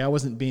poorly. I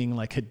wasn't being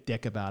like a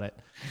dick about it.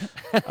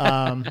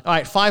 All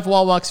right, 5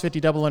 wall walks, 50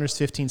 double unders,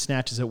 15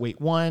 snatches at weight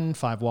 1,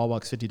 5 wall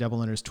walks, 50 double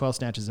unders, 12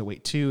 snatches at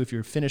weight 2. If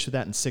you're finished with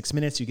that in 6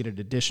 minutes, you get an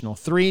additional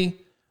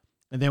 3.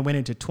 And then went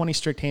into 20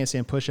 strict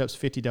handstand push-ups,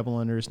 50 double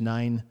unders,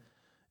 9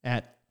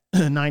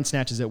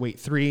 snatches at weight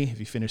 3. If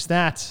you finish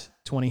that,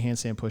 20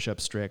 handstand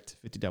push-ups strict,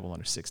 50 double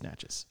unders, 6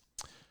 snatches.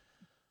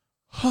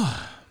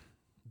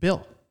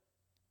 Bill.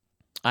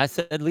 I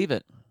said leave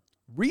it.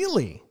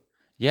 Really?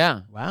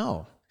 Yeah.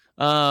 Wow.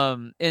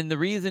 And the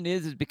reason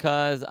is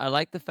because I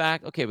like the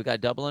fact, okay, we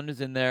got double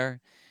unders in there.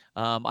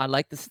 I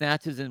like the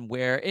snatches and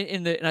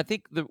and I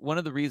think one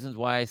of the reasons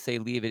why I say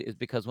leave it is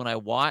because when I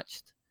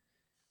watched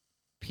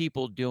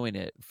people doing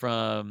it,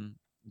 from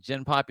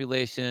gen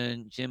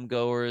population, gym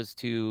goers,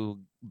 to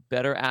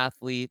better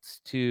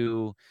athletes,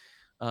 to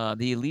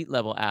the elite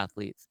level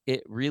athletes,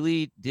 it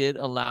really did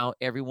allow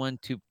everyone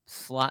to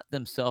slot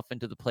themselves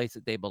into the place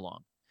that they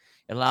belong.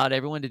 It allowed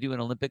everyone to do an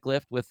Olympic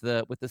lift with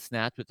the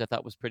snatch, which I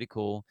thought was pretty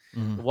cool.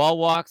 Mm-hmm. The wall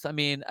walks, I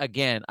mean,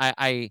 again,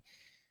 I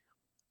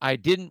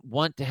didn't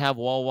want to have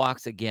wall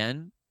walks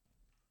again.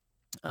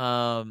 It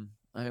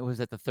was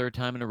at the 3rd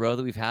time in a row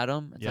that we've had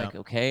them. It's like,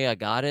 okay, I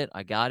got it.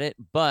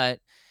 But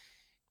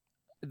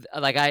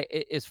like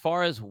as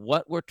far as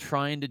what we're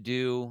trying to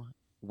do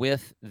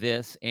with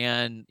this,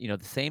 and the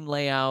same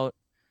layout,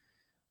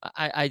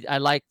 I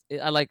like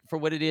for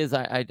what it is.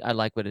 I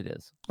like what it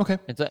is. Okay.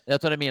 And so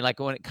that's what I mean. Like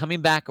when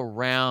coming back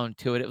around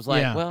to it, it was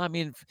like, Yeah. well, I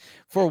mean,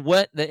 for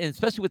what, and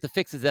especially with the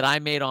fixes that I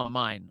made on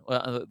mine,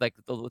 like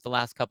with the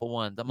last couple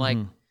ones, I'm like,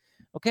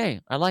 okay,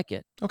 I like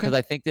it. Okay. Because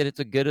I think that it's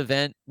a good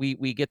event.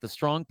 We get the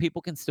strong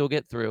people can still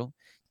get through.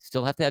 You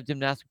still have to have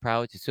gymnastic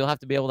prowess. You still have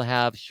to be able to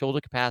have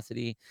shoulder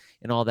capacity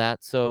and all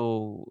that.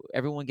 So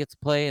everyone gets to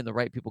play, and the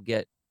right people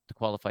get to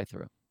qualify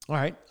through. All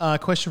right.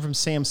 Question from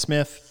Sam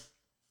Smith.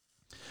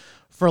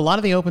 For a lot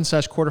of the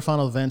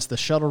open/quarterfinal events, the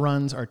shuttle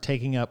runs are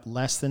taking up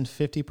less than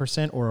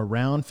 50% or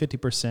around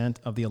 50%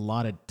 of the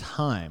allotted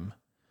time.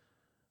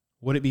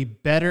 Would it be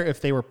better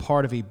if they were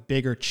part of a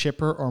bigger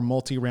chipper or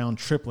multi-round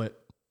triplet,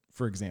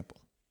 for example?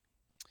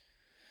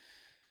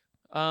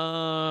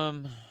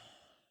 I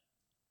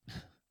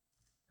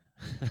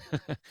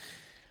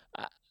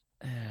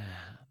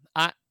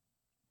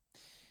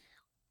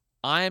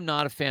am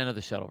not a fan of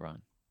the shuttle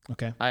run.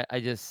 Okay. I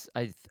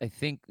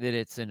think that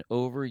it's an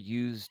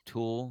overused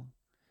tool.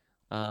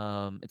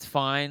 It's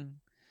fine.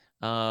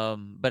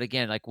 But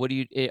again, like,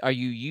 are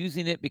you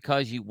using it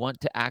because you want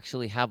to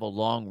actually have a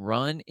long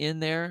run in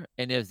there?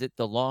 And is it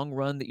the long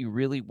run that you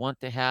really want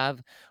to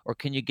have? Or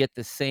can you get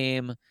the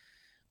same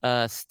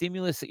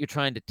stimulus that you're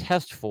trying to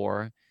test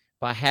for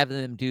by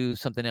having them do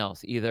something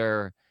else,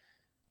 either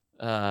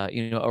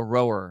a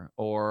rower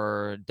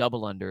or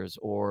double unders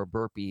or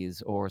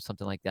burpees or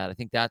something like that. I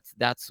think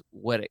that's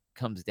what it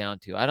comes down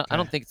to. I Okay.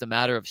 don't think it's a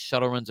matter of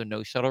shuttle runs or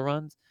no shuttle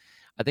runs.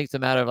 I think it's a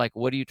matter of, like,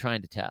 what are you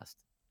trying to test?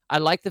 I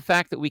like the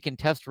fact that we can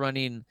test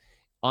running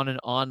on an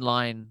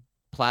online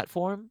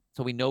platform,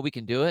 so we know we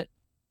can do it.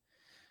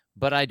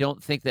 But I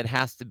don't think that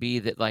has to be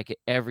that, like,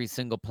 every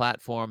single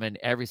platform and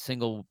every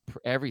single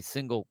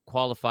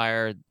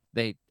qualifier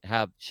they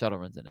have shuttle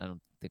runs in. I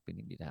don't think we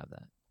need to have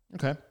that.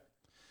 Okay.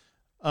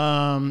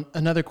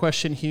 Another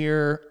question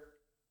here.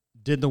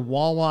 Did the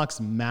wall walks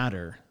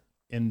matter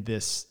in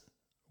this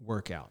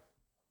workout?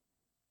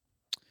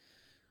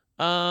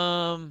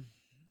 I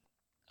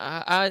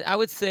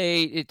would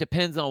say it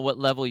depends on what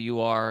level you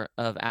are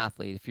of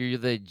athlete. If you're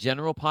the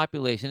general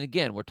population,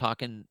 again, we're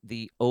talking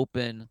the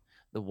open,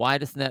 the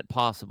widest net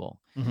possible.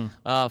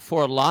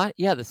 For a lot,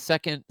 yeah, the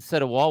second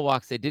set of wall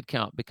walks, they did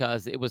count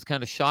because it was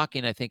kind of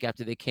shocking, I think,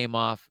 after they came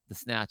off the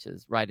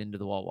snatches right into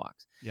the wall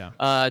walks.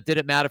 Yeah. Did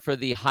it matter for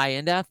the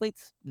high-end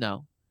athletes?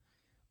 No.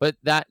 But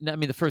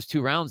the first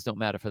 2 rounds don't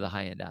matter for the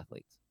high-end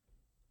athletes.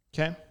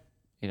 Okay.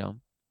 All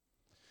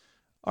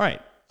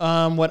right.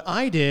 What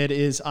I did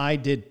is I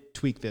did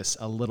tweak this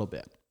a little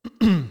bit.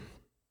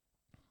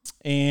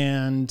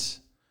 And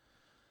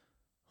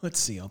let's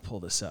see, I'll pull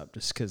this up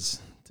just because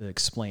to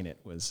explain it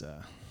was...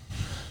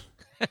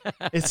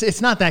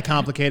 it's not that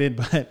complicated,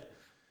 but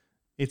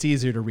it's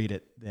easier to read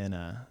it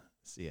than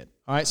see it.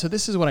 All right, so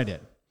this is what I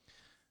did.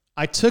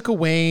 I took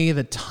away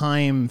the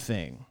time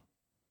thing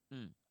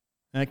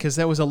because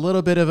that was a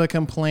little bit of a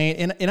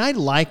complaint, and I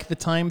like the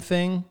time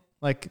thing,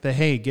 like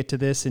hey, get to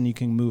this and you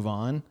can move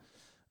on.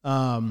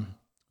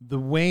 The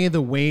way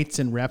the weights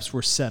and reps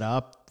were set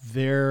up,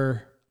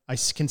 I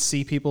can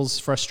see people's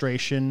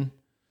frustration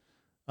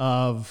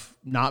of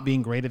not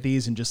being great at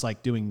these and just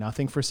like doing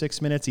nothing for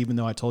 6 minutes, even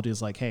though I told you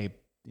it's like, hey,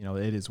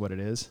 it is what it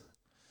is.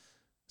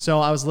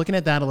 So I was looking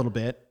at that a little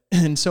bit.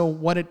 And so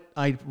what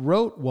I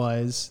wrote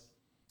was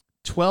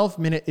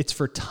 12-minute, it's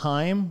for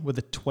time with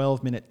a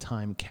 12-minute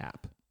time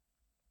cap.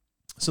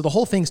 So the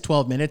whole thing's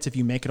 12 minutes if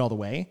you make it all the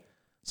way.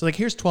 So like,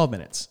 here's 12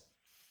 minutes.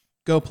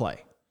 Go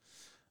play.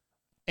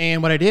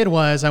 And what I did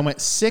was I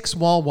went 6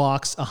 wall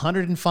walks,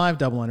 105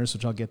 double unders,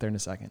 which I'll get there in a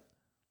second,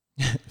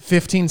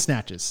 15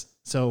 snatches.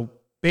 So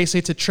basically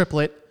it's a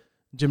triplet: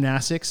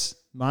 gymnastics,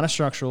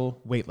 monostructural,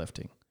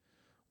 weightlifting.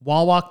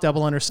 Wall walk,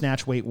 double under,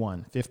 snatch, weight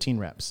 1, 15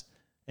 reps.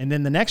 And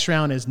then the next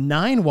round is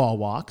 9 wall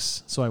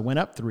walks. So I went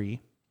up 3,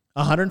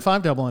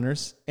 105 double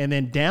unders, and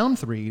then down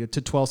 3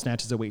 to 12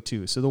 snatches at weight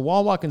 2. So the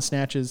wall walk and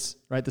snatches,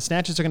 right? The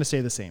snatches are going to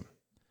stay the same.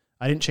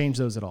 I didn't change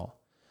those at all.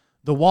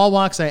 The wall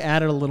walks, I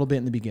added a little bit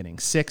in the beginning,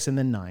 6 and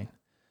then 9.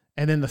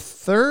 And then the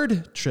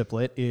third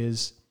triplet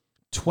is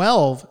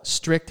 12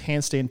 strict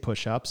handstand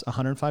push-ups,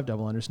 105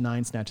 double unders,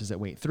 9 snatches at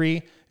weight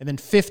 3, and then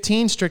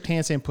 15 strict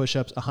handstand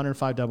push-ups,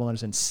 105 double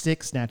unders, and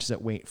 6 snatches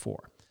at weight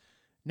 4.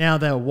 Now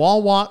the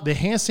wall walk, the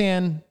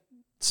handstand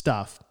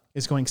stuff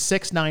is going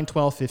 6, 9,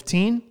 12,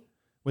 15,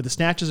 where the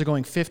snatches are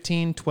going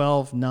 15,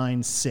 12,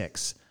 9,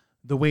 6.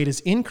 The weight is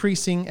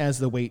increasing as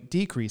the weight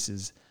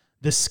decreases.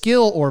 The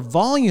skill or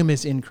volume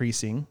is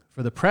increasing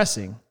for the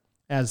pressing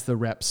as the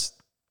reps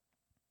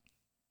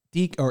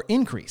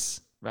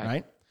increase,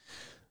 right?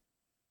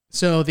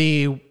 So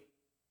the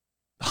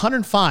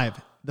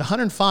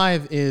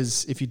 105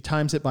 is, if you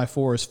times it by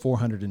 4, is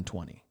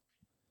 420.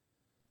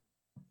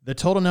 The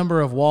total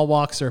number of wall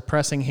walks or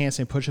pressing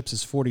handstand push-ups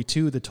is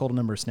 42. The total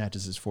number of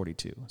snatches is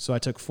 42. So I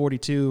took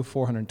 42,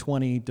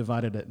 420,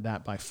 divided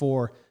that by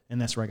 4,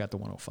 and that's where I got the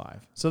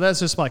 105. So that's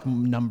just like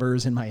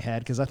numbers in my head,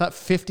 because I thought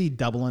 50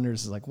 double unders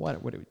is like, what are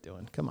we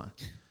doing? Come on.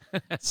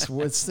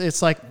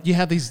 It's like you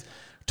have these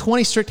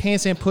 20 strict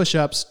handstand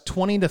push-ups,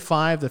 20 to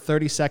 5 to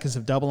 30 seconds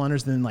of double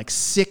unders, and then like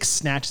 6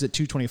 snatches at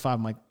 225.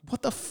 I'm like,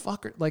 what the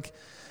fuck? The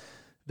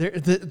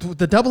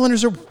double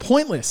unders are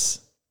pointless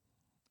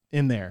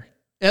in there.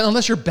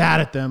 Unless you're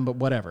bad at them, but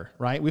whatever,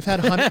 right? We've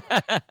had 100,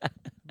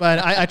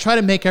 but I try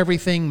to make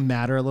everything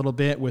matter a little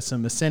bit with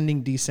some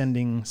ascending,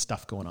 descending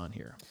stuff going on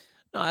here.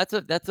 No,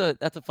 that's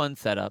a fun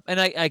setup.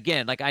 And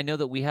I know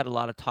that we had a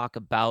lot of talk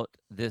about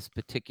this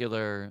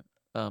particular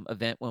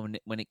event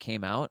when it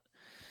came out.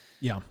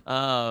 Yeah.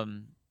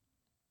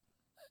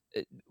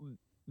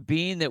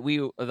 Being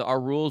that our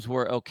rules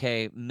were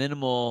okay,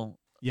 minimal.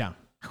 Yeah.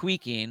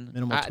 Tweaking.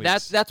 Minimal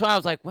tweaks. That's why I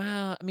was like,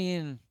 well, I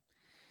mean.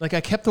 Like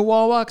I kept the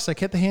wall walks, I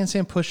kept the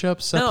handstand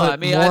push-ups. No, I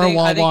think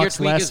wall walks, your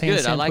tweak less is good.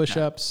 handstand I like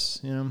push-ups.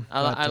 That. You know,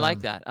 I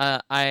like that.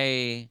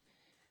 I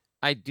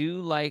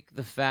do like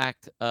the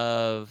fact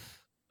of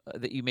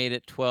that you made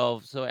it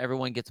 12, so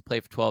everyone gets to play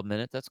for 12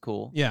 minutes. That's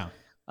cool. Yeah.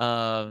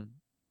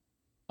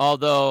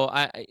 Although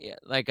I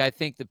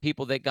think the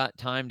people that got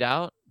timed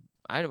out,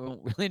 I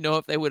don't really know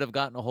if they would have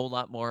gotten a whole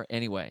lot more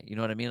anyway. You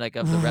know what I mean? Like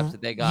of the reps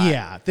that they got.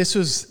 Yeah, this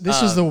was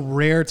the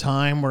rare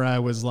time where I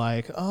was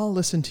like, I'll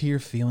listen to your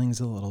feelings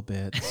a little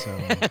bit, so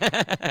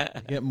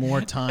I get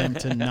more time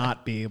to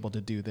not be able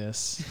to do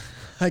this.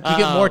 Like you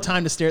get more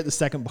time to stare at the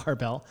second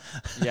barbell.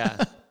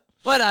 Yeah.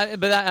 But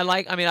I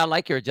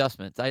like your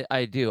adjustments.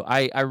 I do.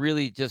 I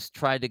really just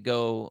tried to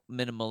go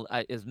minimal,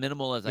 as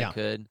minimal as I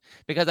could,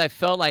 because I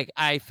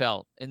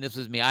felt, and this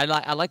was me. I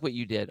like what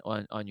you did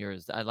on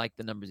yours. I like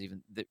the numbers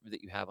even that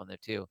you have on there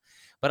too.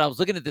 But I was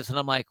looking at this and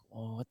I'm like,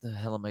 oh, what the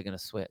hell am I going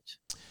to switch?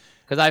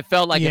 Because I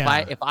felt like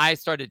if I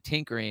started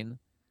tinkering,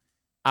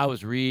 I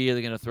was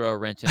really going to throw a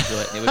wrench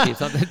into it. And it would be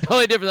something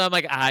totally different. I'm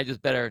like, I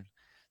just better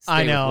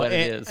stay with what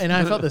it is. And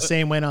I felt the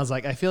same way. And I was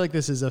like, I feel like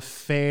this is a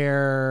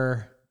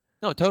fair.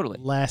 No, totally.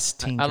 Less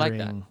tinkering I like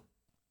that.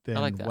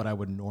 than what I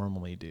would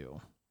normally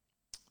do.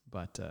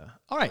 But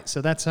all right,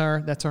 so that's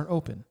our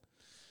open.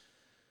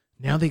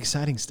 Now the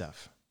exciting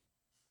stuff.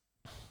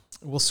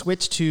 We'll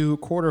switch to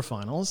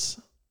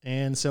quarterfinals.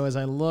 And so as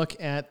I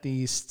look at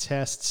these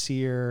tests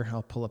here,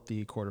 I'll pull up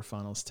the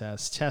quarterfinals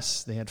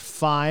tests. They had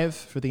 5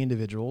 for the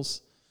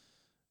individuals,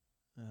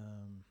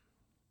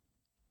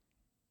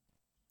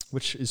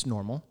 which is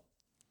normal.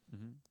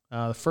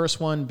 Mm-hmm. The first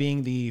one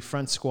being the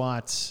front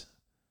squats,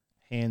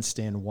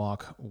 handstand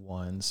walk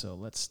 1. So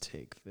let's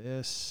take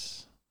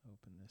this,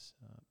 open this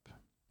up.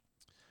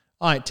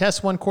 All right,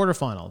 test 1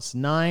 quarterfinals.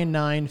 9,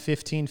 9,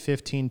 15,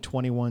 15,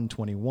 21,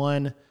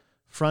 21.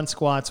 Front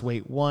squats,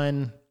 weight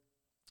 1.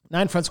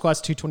 9 front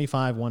squats,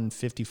 225,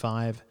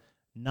 155.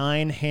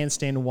 9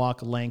 handstand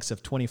walk lengths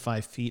of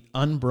 25 feet,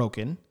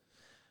 unbroken.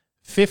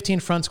 15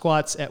 front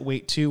squats at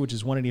weight 2, which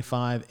is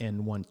 185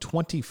 and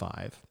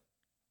 125.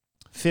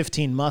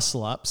 15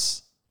 muscle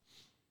ups.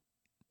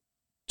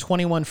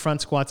 21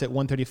 front squats at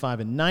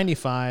 135 and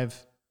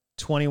 95,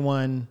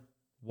 21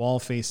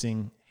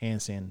 wall-facing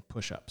handstand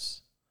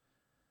push-ups.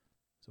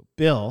 So,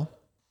 Bill,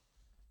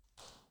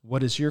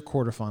 what is your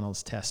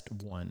quarterfinals test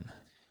 1?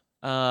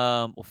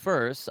 Well,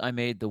 first, I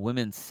made the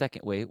women's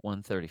second weight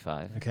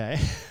 135. Okay.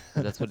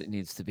 That's what it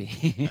needs to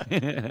be.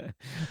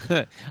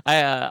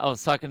 I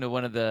was talking to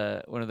one of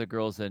the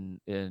girls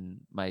in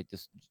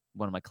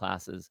one of my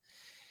classes.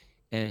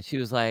 And she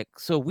was like,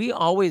 so we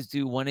always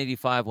do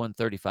 185,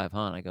 135, huh?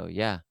 And I go,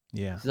 yeah.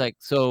 Yeah. She's like,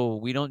 so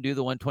we don't do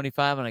the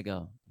 125? And I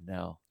go,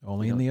 no.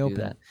 Only in the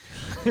open.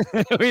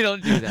 We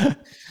don't do that.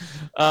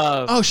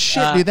 Oh,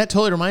 shit, dude. That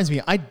totally reminds me.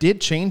 I did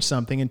change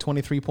something in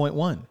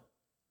 23.1.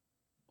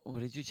 What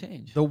did you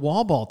change? The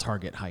wall ball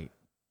target height.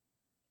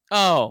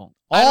 Oh,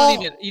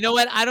 you know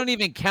what? I don't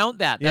even count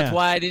that. That's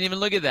why I didn't even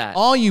look at that.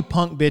 All you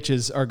punk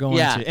bitches are going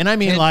to, and I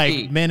mean like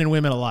feet. Men and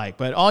women alike,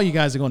 but all you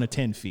guys are going to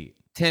 10 feet.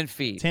 10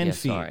 feet. 10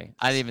 feet. Sorry.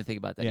 I didn't even think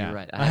about that. Yeah. You're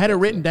right. I had it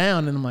written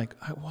down and I'm like,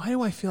 why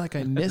do I feel like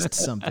I missed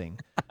something?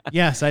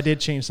 Yes, I did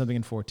change something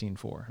in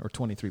 14.4 or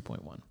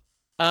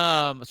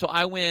 23.1. So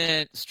I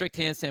went strict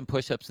handstand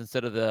push-ups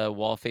instead of the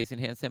wall-facing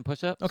handstand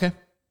push-ups. Okay.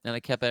 And I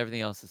kept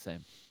everything else the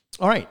same.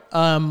 All right.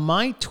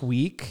 My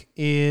tweak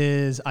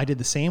is I did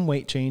the same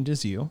weight change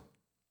as you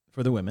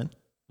for the women.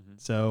 Mm-hmm.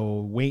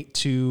 So weight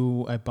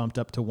 2, I bumped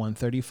up to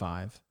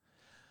 135.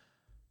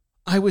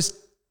 I was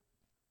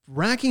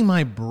racking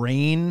my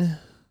brain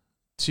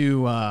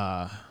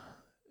to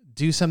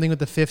do something with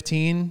the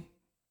 15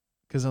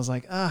 because I was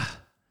like,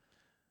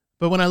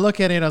 But when I look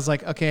at it, I was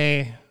like,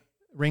 okay,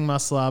 ring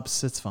muscle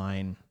ups, it's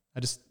fine. I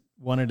just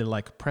wanted to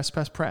like press.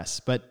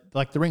 But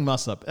like the ring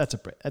muscle up,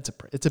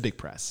 it's a big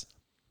press.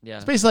 Yeah.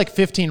 It's basically like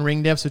 15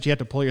 ring dips, but you have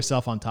to pull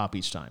yourself on top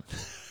each time.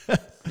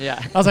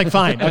 Yeah. I was like,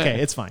 fine. Okay,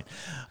 it's fine.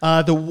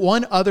 The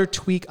one other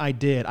tweak I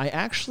did, I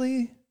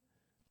actually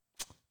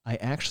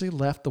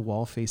left the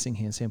wall-facing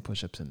handstand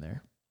push-ups in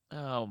there.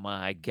 Oh,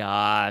 my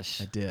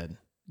gosh. I did.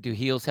 Do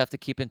heels have to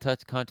keep in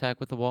contact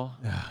with the wall?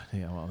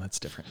 Yeah, well, that's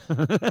different.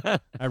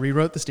 I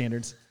rewrote the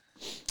standards.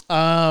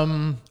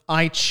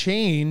 I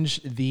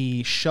changed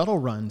the shuttle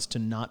runs to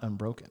not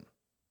unbroken.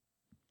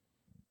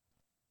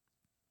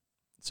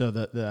 So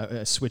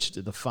the switched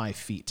to the 5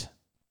 feet.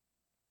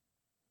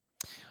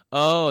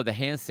 Oh, the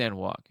handstand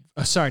walk.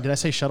 Oh, sorry, did I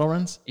say shuttle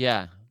runs?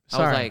 Yeah.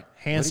 Sorry, I was like,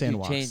 handstand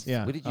walks.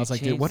 Yeah. What did you I was like,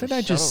 change dude, what did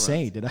I just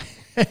say? runs?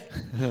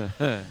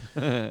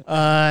 Did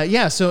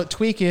I? So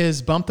tweak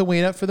is bump the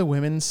weight up for the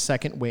women's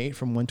second weight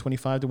from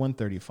 125 to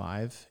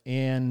 135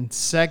 and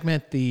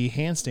segment the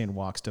handstand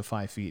walks to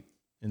 5 feet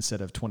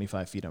instead of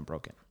 25 feet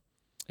unbroken.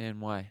 And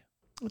why?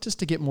 Just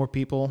to get more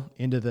people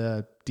into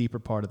the deeper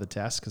part of the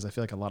test because I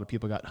feel like a lot of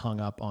people got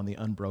hung up on the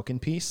unbroken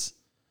piece.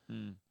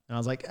 And I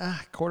was like,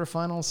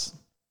 quarterfinals?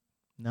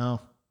 No.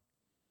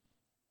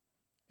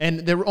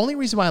 And the only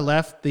reason why I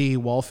left the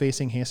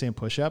wall-facing handstand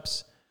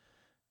push-ups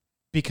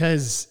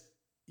because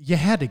you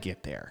had to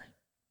get there.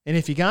 And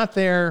if you got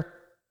there,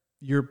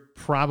 you're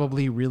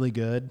probably really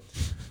good.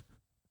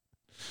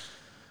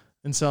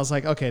 And so I was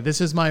like, okay,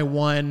 this is my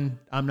one,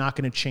 I'm not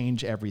going to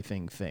change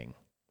everything thing.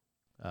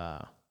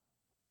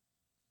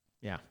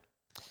 Yeah.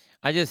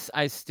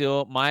 I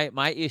still,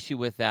 my issue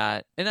with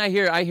that, and I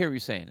hear what you're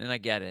saying, and I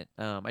get it.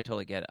 I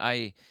totally get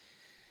it.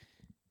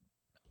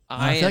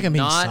 I feel like I'm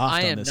being soft I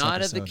on am this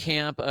not episode. at the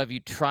camp of you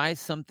try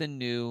something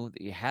new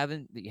that you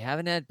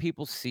haven't had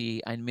people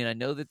see. I mean, I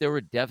know that there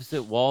were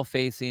deficit wall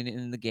facing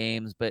in the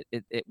games, but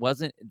it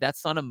wasn't.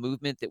 That's not a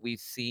movement that we've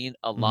seen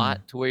a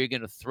lot to where you're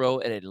going to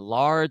throw at a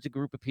large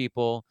group of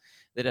people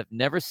that have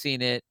never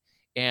seen it.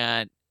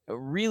 And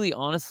really,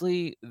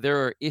 honestly, there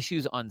are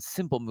issues on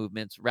simple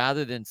movements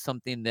rather than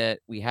something that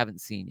we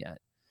haven't seen yet.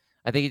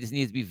 I think it just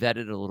needs to be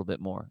vetted a little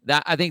bit more.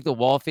 That I think the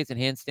wall face and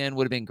handstand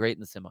would have been great in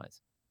the semis.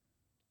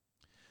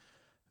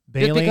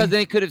 Bailey, just because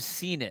they could have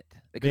seen it.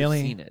 They could have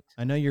seen it.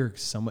 I know you're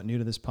somewhat new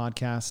to this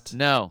podcast.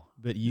 No.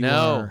 But you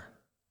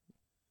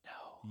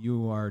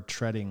are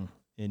treading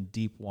in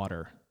deep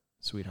water,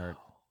 sweetheart.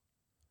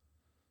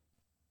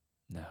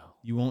 No.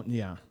 You won't,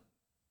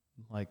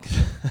 like,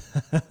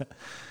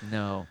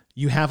 no.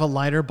 You have a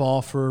lighter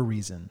ball for a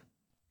reason.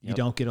 Yep. You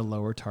don't get a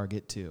lower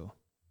target too.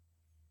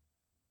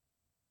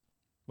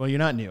 Well, you're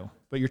not new,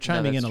 but you're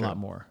chiming in a lot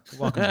more.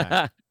 Welcome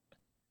back.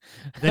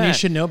 Then you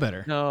should know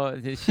better. No,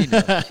 she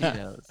knows. She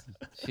knows.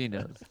 She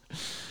knows.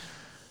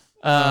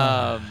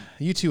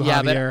 You too,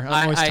 Javier.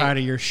 I'm always tired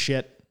of your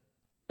shit.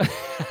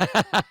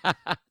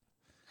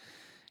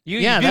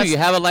 You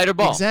have a lighter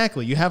ball.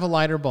 Exactly. You have a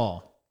lighter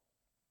ball.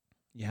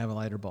 You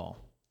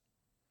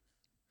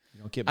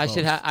don't get both.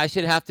 I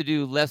should have to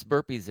do less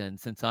burpees then,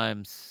 since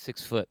I'm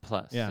 6 foot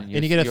plus. Yeah, and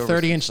you get a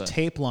 30-inch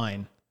tape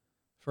line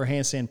for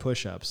handstand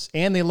push-ups,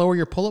 and they lower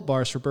your pull-up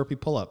bars for burpee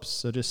pull-ups.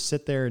 So just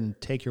sit there and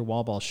take your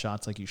wall ball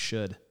shots like you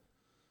should.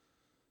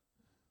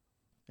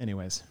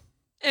 Anyways,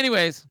 you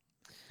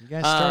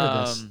guys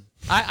started this.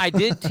 I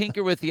did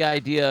tinker with the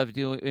idea of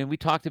doing, and we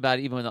talked about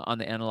it even on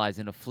the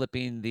analyzing, of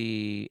flipping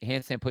the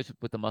handstand push-up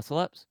with the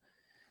muscle-ups.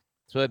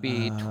 So it'd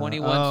be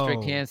 21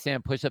 strict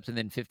handstand push-ups and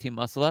then 15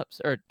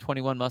 muscle-ups, or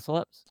 21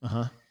 muscle-ups.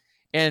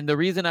 And the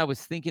reason I was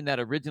thinking that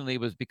originally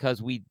was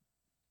because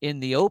in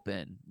the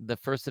Open, the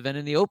first event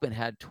in the Open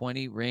had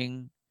 20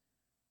 ring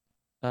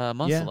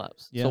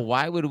muscle-ups. Yeah. So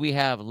why would we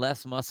have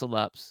less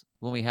muscle-ups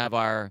when we have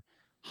our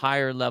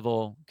higher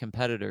level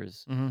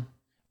competitors?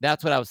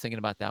 That's what I was thinking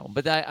about that one.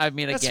 But I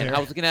mean, again, I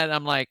was looking at it,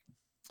 I'm like,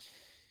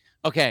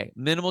 okay,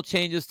 minimal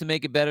changes to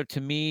make it better.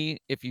 To me,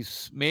 if you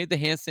made the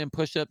handstand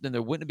push-up, then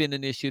there wouldn't have been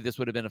an issue. This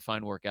would have been a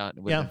fine workout, and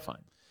it would have been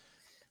fine.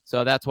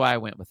 So that's why I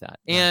went with that.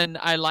 And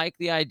I like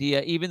the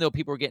idea, even though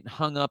people were getting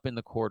hung up in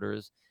the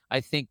quarters, I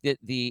think that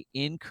the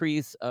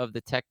increase of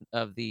the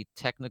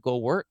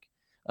technical work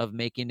of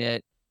making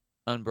it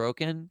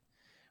unbroken,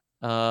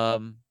 I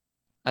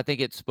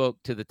think it spoke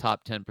to the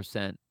top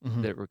 10%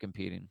 that were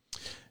competing.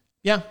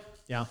 Yeah.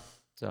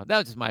 So that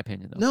was just my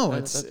opinion, though. No,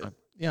 that's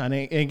and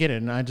I get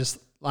it. And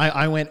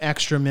I went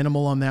extra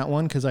minimal on that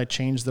one because I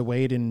changed the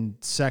weight and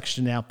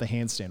sectioned out the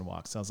handstand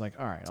walks. So I was like,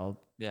 all right,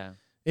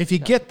 if you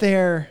get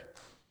there,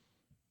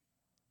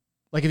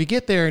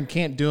 and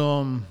can't do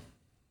them,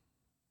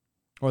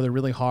 or they're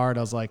really hard,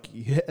 I was like,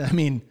 I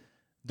mean,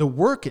 the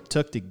work it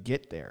took to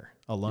get there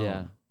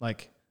alone,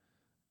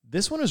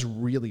 this one is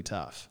really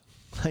tough.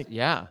 9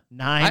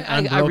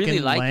 unbroken I really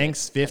like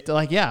lengths, 50.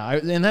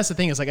 And that's the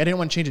thing is I didn't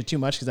want to change it too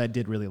much because I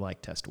did really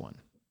like test 1.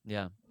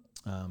 Yeah.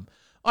 All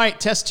right,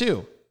 test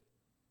 2.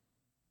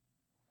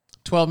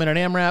 12-minute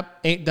AMRAP,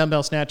 8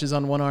 dumbbell snatches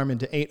on one arm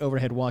into 8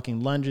 overhead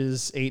walking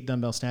lunges, 8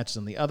 dumbbell snatches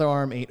on the other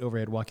arm, 8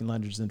 overhead walking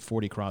lunges, and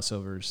 40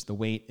 crossovers. The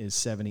weight is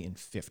 70 and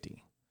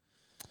 50.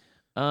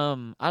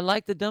 I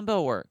like the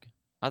dumbbell work.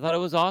 I thought it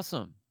was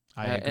awesome.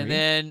 I agree. And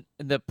then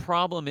the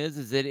problem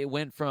is that it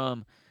went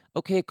from,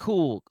 okay,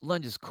 cool,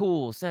 lunges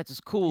cool,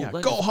 snatches cool,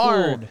 lunges go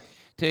hard, cool,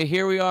 to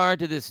here we are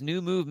to this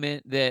new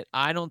movement that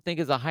I don't think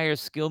is a higher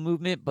skill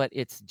movement, but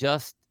it's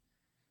just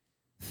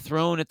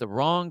thrown at the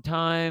wrong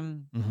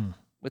time.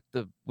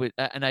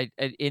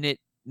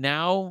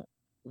 Now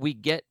we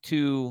get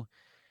to,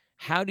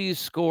 how do you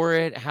score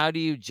it? How do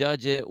you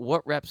judge it?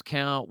 What reps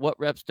count? What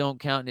reps don't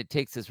count? And it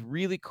takes this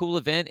really cool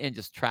event and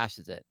just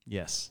trashes it.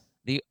 Yes.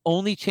 The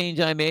only change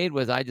I made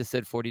was I just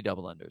said 40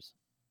 double unders,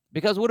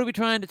 because what are we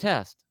trying to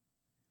test?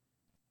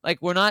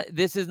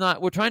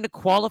 We're trying to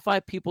qualify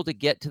people to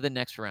get to the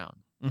next round.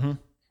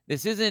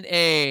 This isn't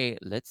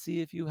let's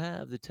see if you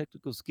have the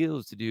technical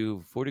skills to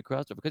do 40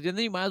 crossover, because then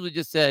you might as well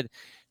just said,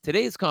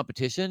 today's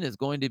competition is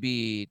going to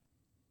be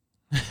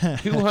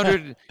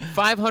 500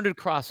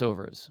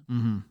 crossovers.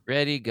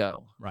 Ready,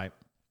 go. Right.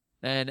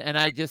 And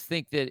I just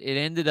think that it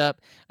ended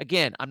up,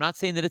 again, I'm not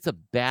saying that it's a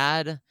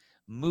bad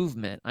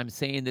movement. I'm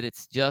saying that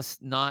it's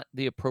just not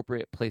the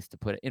appropriate place to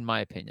put it, in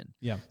my opinion.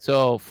 Yeah.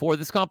 So for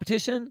this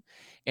competition,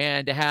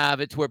 and to have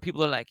it to where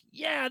people are like,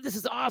 yeah, this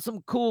is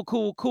awesome, cool,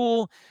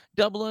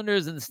 double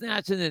unders and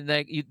snatching, and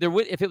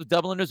if it was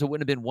double unders, there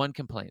wouldn't have been one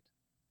complaint.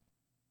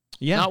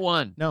 Yeah. Not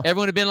one. No. Everyone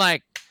would have been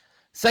like,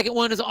 second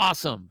one is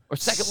awesome, or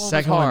second one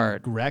was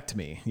hard. One wrecked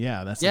me.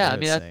 Yeah, that's what I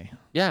would say.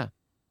 Yeah.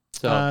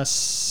 So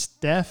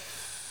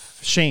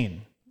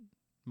Shane,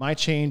 my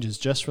change is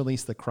just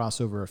release the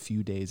crossover a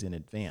few days in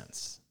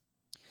advance.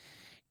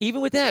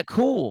 Even with that,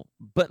 cool.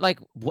 But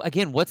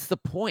again, what's the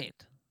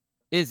point?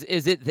 Is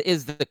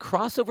the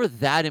crossover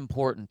that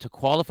important to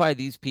qualify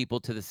these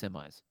people to the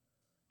semis?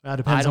 It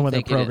depends on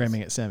whether they're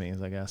programming at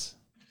semis, I guess.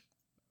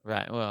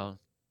 Right. Well,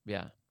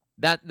 yeah.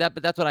 But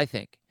that's what I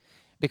think.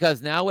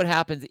 Because now what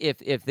happens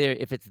if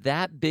it's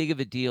that big of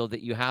a deal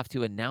that you have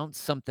to announce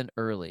something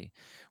early,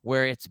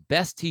 where it's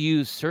best to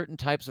use certain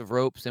types of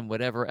ropes and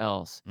whatever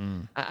else.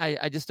 Mm.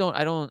 I just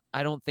I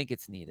don't think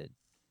it's needed.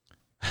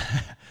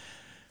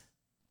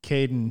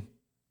 Caden,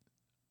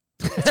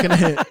 it's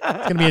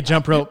gonna be a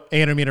jump rope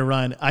 800-meter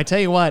run. I tell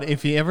you what,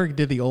 if you ever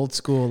did the old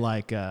school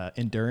like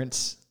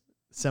endurance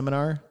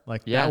seminar,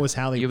 like Yeah, that was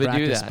how they you would do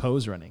practice that.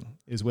 pose running,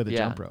 is with a Yeah.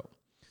 jump rope.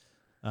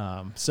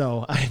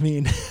 So I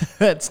mean,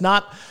 it's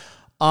not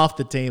off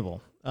the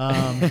table.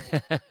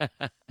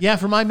 Yeah,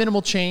 for my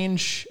minimal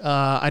change,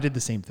 I did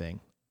the same thing.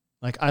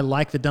 Like I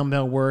like the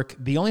dumbbell work.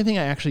 The only thing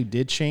I actually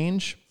did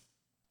change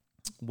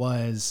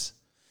was,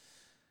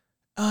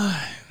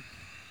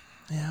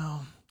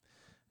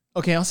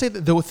 okay, I'll say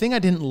that the thing I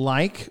didn't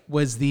like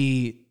was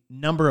the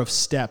number of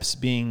steps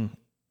being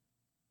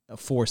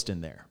forced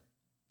in there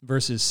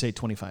versus say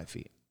 25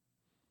 feet.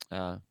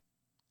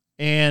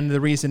 And the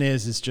reason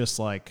is just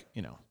like,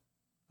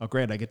 oh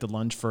great, I get to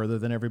lunge further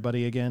than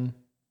everybody again.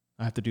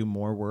 I have to do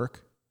more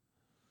work.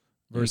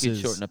 Versus, you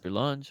could shorten up your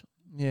lunge.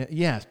 Yeah,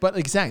 yes, but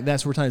exactly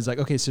that's where time is like,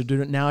 okay, so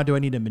now do I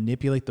need to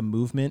manipulate the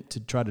movement to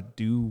try to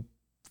do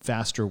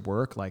faster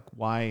work? Like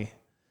why?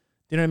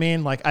 You know what I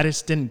mean? Like I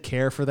just didn't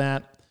care for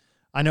that.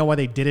 I know why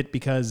they did it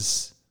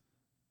because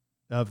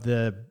of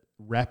the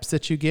reps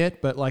that you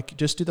get, but like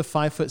just do the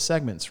 5-foot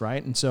segments,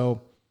 right? And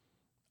so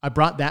I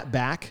brought that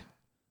back,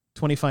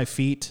 25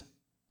 feet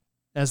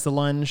as the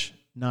lunge,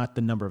 not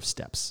the number of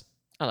steps.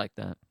 I like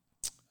that.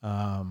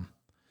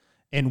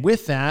 And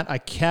with that,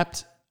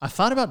 I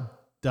thought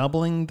about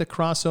doubling the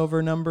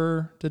crossover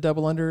number to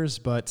double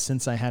unders, but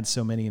since I had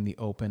so many in the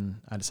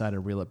open, I decided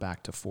to reel it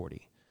back to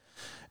 40.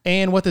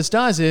 And what this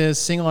does is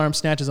single arm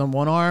snatches on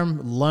one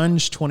arm,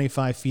 lunge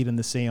 25 feet in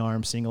the same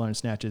arm, single arm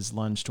snatches,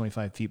 lunge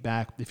 25 feet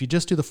back. If you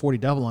just do the 40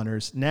 double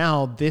unders,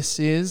 now this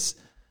is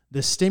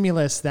the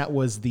stimulus that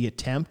was the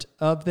attempt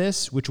of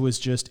this, which was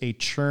just a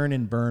churn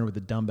and burn with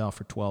a dumbbell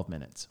for 12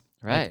 minutes.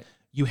 Right. Like,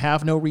 you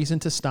have no reason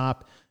to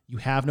stop. You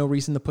have no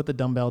reason to put the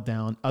dumbbell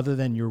down other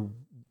than your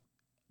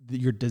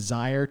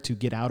desire to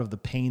get out of the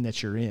pain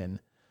that you're in.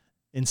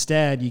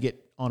 Instead, you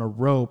get on a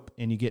rope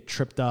and you get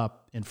tripped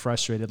up and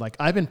frustrated. Like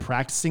I've been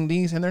practicing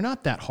these and they're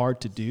not that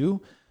hard to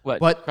do. What,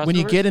 but when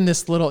you crossovers? get in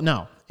this little,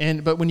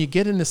 but when you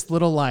get in this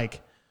little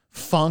like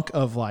funk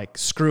of like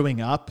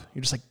screwing up,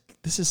 you're just like,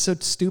 this is so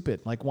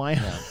stupid. Like why?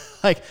 Yeah.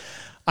 Like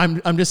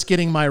I'm just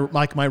getting my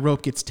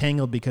rope gets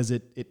tangled because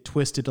it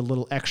twisted a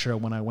little extra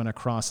when I went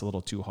across a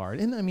little too hard.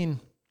 And I mean,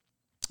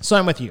 so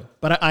I'm with you,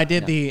 but I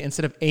did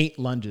instead of 8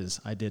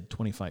 lunges, I did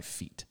 25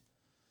 feet.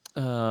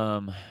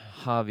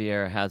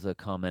 Javier has a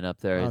comment up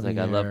there. He's like,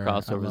 I love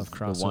crossovers.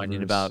 The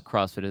whining about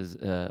CrossFit is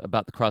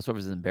about the crossovers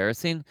is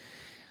embarrassing.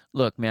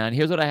 Look, man,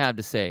 here's what I have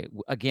to say.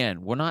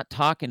 Again, we're not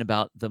talking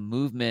about the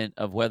movement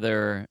of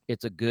whether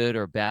it's a good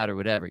or bad or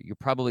whatever. You're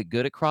probably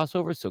good at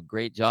crossovers, so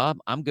great job.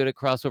 I'm good at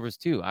crossovers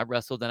too. I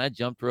wrestled and I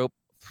jumped rope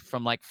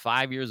from like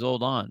 5 years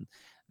old on.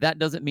 That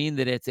doesn't mean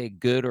that it's a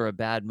good or a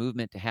bad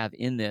movement to have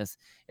in this,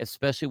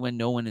 especially when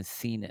no one has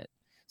seen it.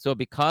 So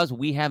because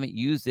we haven't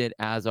used it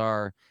as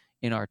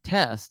in our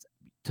test,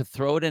 to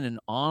throw it in an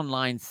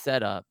online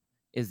setup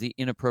is the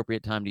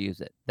inappropriate time to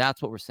use it.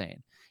 That's what we're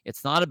saying.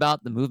 It's not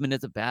about the movement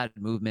is a bad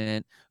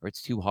movement or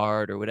it's too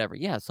hard or whatever.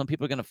 Yeah, some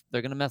people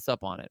they're gonna mess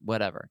up on it,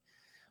 whatever.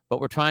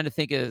 But we're trying to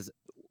think is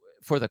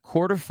for the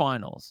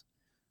quarterfinals,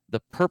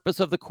 the purpose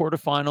of the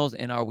quarterfinals,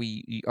 and are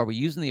we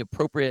using the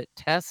appropriate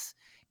tests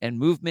and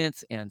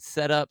movements and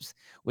setups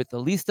with the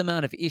least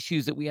amount of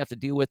issues that we have to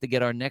deal with to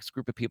get our next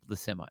group of people to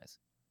semis?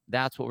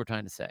 That's what we're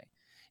trying to say.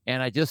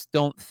 And I just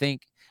don't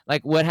think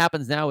like what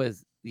happens now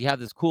is you have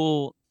this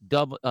cool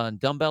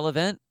dumbbell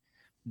event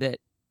that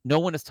no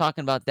one is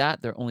talking about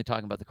that. They're only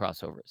talking about the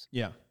crossovers.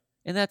 Yeah.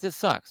 And that just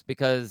sucks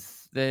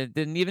because they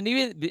didn't even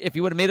if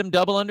you would have made them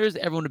double unders,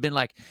 everyone would have been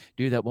like,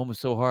 dude, that one was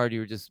so hard. You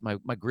were just, my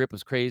grip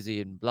was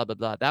crazy and blah, blah,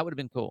 blah. That would have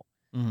been cool.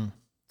 Mm-hmm.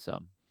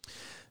 So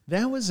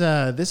that was,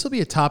 this will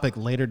be a topic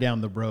later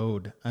down the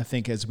road, I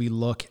think, as we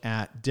look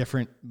at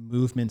different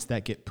movements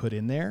that get put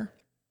in there.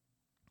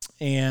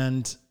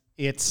 And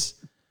it's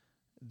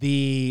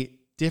the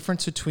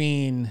difference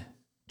between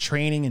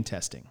training and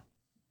testing.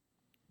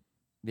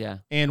 Yeah.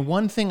 And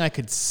one thing I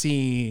could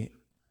see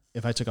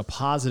if I took a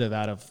positive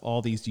out of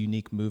all these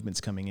unique movements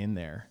coming in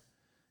there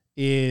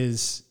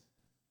is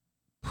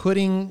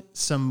putting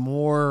some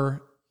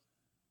more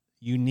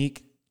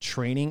unique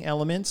training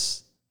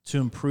elements to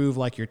improve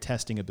like your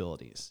testing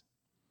abilities.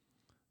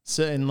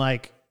 So, and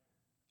like,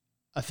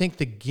 I think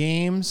the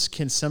games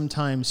can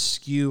sometimes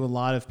skew a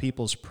lot of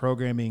people's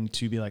programming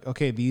to be like,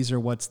 okay, these are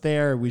what's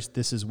there.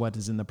 This is what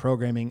is in the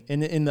programming.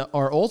 And in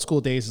our old school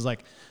days is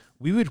like,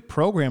 we would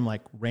program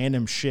like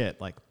random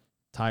shit, like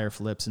tire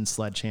flips and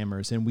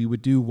sledgehammers, and we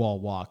would do wall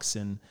walks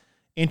and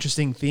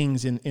interesting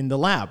things in the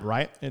lab,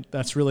 right? And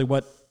that's really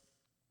what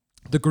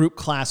the group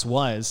class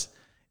was.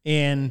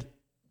 And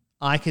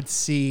I could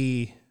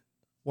see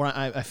what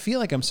I feel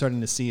like I'm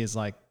starting to see is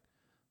like,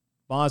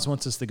 Boz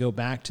wants us to go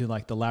back to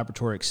like the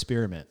laboratory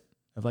experiment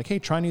of like, hey,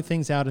 try new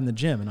things out in the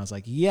gym. And I was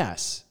like,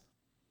 yes.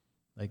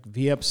 Like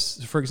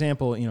V-ups, for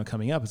example,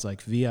 coming up, it's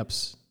like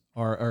V-ups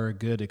are a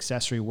good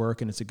accessory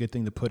work, and it's a good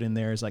thing to put in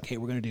there. Is like, hey,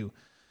 we're going to do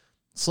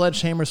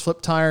sledgehammers,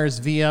 flip tires,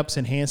 V-ups,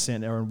 and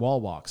handstand, or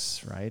wall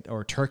walks, right?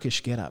 Or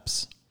Turkish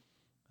get-ups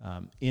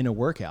in a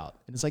workout.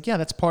 And it's like, yeah,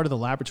 that's part of the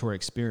laboratory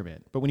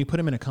experiment. But when you put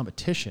them in a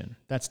competition,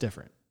 that's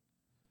different.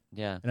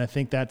 Yeah. And I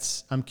think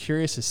I'm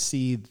curious to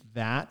see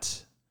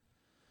that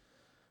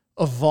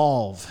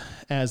evolve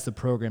as the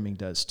programming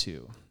does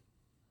too,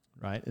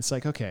 right? It's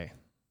like, okay,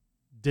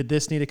 did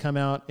this need to come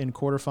out in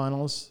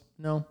quarterfinals?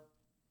 No.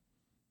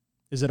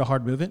 Is it a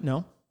hard movement?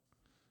 No.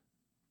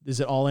 Is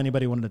it all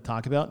anybody wanted to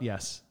talk about?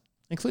 Yes,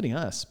 including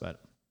us,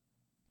 but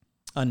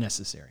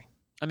unnecessary.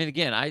 I mean,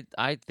 again,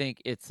 I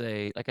think it's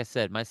like I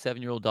said, my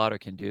 7-year-old daughter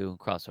can do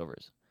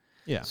crossovers.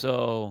 Yeah.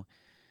 So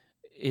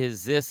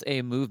is this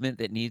a movement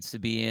that needs to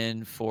be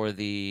in for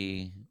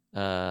the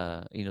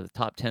the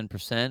top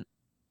 10%?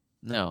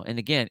 No. And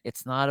again,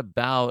 it's not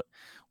about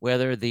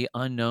whether the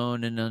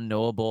unknown and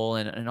unknowable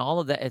and all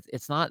of that.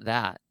 It's not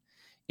that.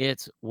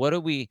 It's what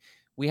do we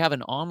have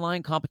an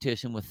online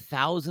competition with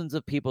thousands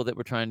of people that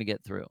we're trying to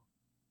get through.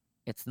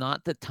 It's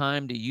not the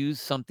time to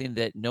use something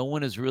that no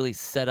one has really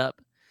set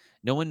up.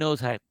 No one knows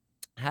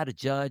how to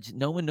judge.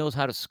 No one knows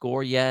how to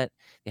score yet.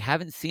 They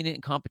haven't seen it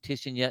in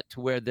competition yet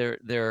to where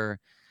they're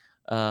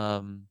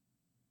um,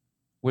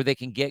 where they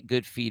can get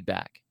good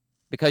feedback,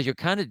 because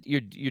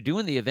you're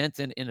doing the events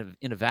in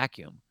a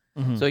vacuum.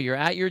 Mm-hmm. So you're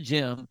at your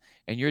gym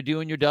and you're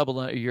doing your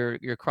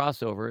your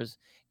crossovers,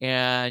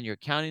 and you're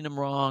counting them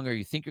wrong, or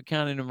you think you're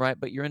counting them right,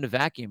 but you're in a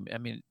vacuum. I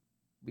mean,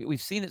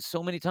 we've seen it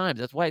so many times.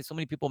 That's why so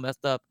many people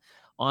messed up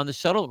on the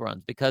shuttle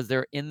runs, because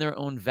they're in their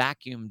own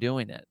vacuum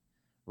doing it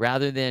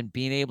rather than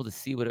being able to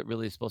see what it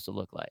really is supposed to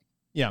look like.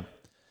 Yeah.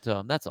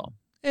 So that's all.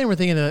 And we're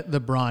thinking of the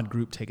broad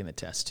group taking the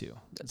test too.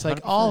 It's like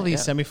all these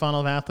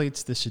semifinal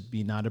athletes, this should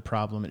be not a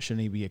problem. It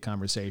shouldn't even be a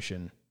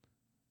conversation.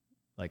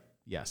 Like,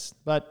 yes.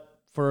 But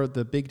for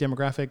the big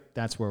demographic,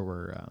 that's where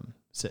we're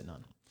sitting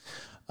on.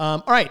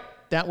 All right.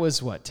 That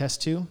was what?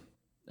 Test 2?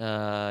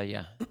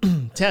 Yeah.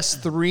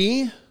 Test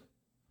 3.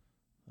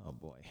 Oh,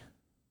 boy.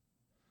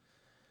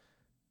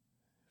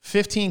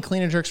 15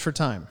 clean and jerks for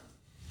time.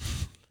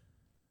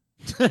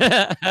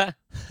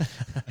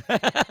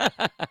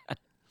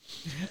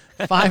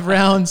 5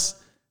 rounds,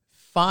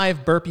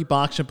 5 burpee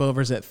box jump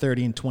overs at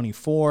 30 and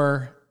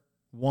 24,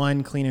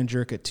 1 clean and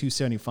jerk at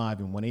 275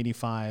 and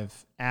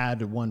 185.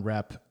 Add 1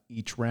 rep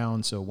each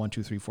round, so 1,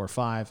 2, 3, 4,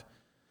 5.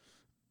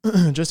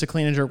 Just a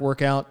clean and jerk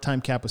workout.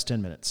 Time cap was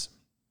 10 minutes.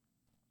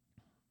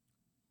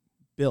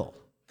 Bill.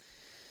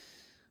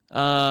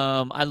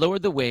 I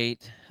lowered the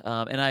weight,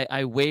 and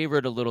I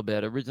wavered a little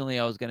bit. Originally,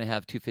 I was going to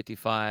have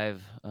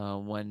 255.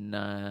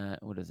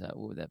 What is that?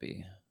 What would that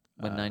be?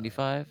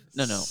 195?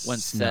 No,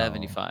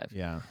 175.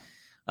 Yeah.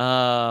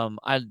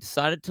 I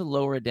decided to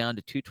lower it down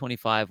to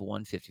 225,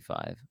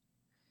 155.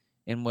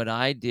 And what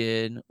I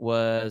did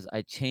was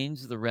I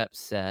changed the rep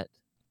set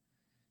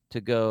to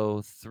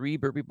go 3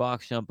 burpee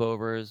box jump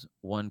overs,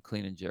 1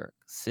 clean and jerk.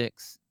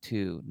 6,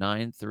 2,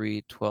 9,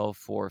 3, 12,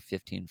 4,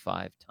 15,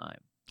 5 time.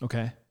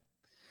 Okay.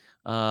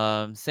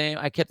 Same.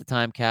 I kept the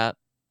time cap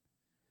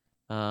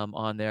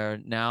on there.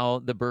 Now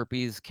the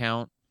burpees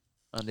count.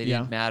 They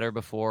didn't matter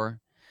before.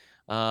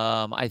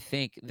 I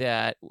think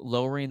that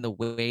lowering the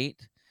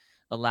weight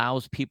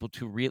allows people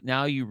to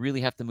now you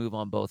really have to move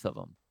on both of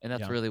them. And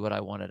that's really what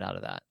I wanted out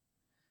of that.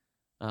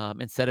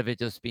 Instead of it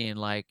just being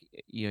like,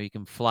 you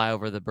can fly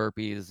over the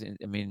burpees.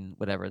 I mean,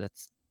 whatever.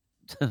 That's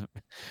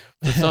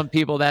for some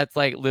people, that's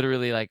like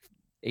literally like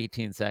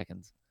 18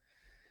 seconds.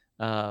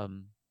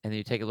 And then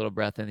you take a little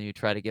breath and then you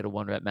try to get a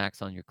 1 rep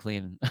max on your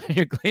clean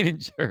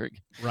and jerk.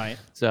 Right.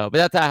 So, but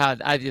that's how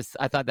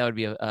I thought that would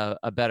be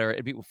a better,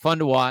 it'd be fun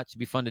to watch. It'd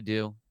be fun to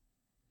do.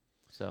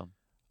 So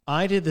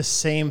I did the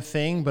same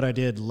thing, but I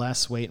did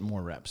less weight and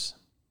more reps.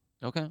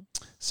 Okay.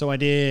 So I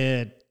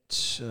did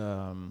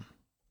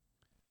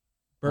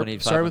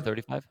 185 with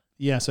 35?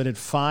 Yeah, so I did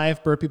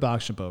 5 burpee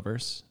box jump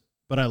overs,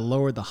 but I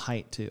lowered the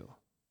height too.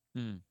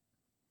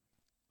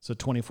 So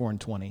 24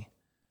 and 20.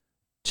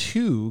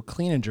 2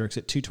 clean and jerks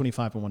at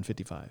 225 and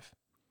 155.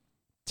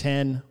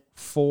 10,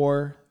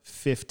 4,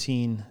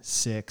 15,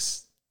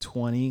 6,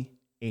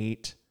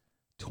 28,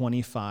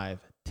 25,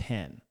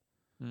 10.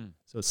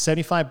 So it's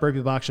 75 burpee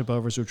box jump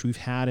overs, which we've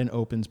had in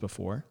opens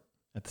before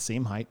at the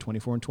same height,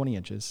 24 and 20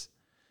 inches.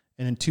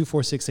 And then 2,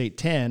 4, 6, 8,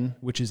 10,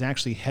 which is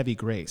actually heavy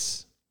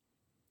grace.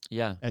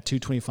 Yeah. At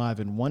 225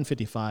 and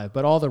 155,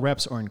 but all the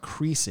reps are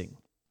increasing.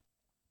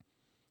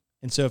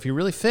 And so if you're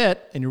really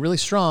fit and you're really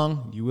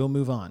strong, you will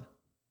move on.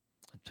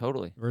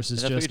 Totally.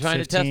 Versus just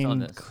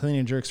 15 clean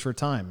and jerks for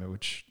time,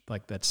 which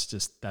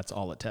that's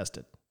all it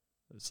tested.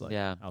 It's like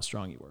how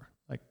strong you were.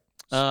 Like,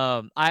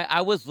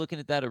 I was looking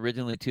at that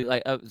originally too,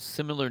 like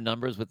similar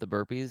numbers with the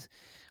burpees.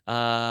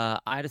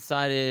 I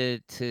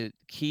decided to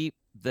keep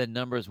the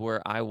numbers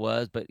where I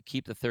was, but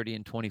keep the 30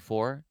 and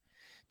 24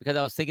 because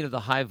I was thinking of the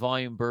high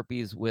volume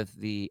burpees with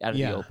out of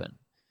the open.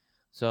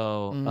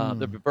 So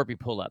the burpee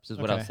pull-ups is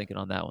what I was thinking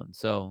on that one.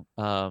 So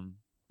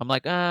I'm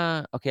like,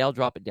 okay, I'll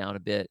drop it down a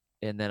bit,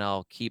 and then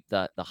I'll keep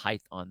the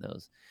height on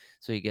those,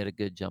 so you get a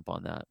good jump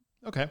on that.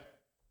 Okay.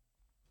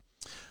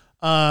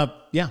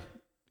 Yeah.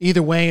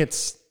 Either way,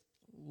 it's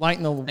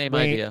lighten the Same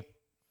weight, idea.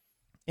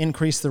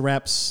 increase the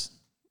reps.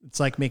 It's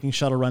like making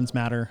shuttle runs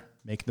matter,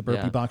 making the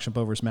burpee box jump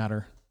overs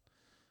matter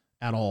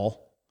at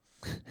all.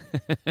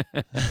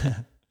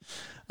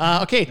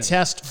 Okay,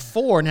 test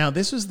 4. Now,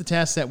 this was the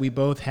test that we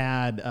both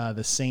had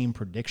the same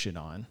prediction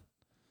on.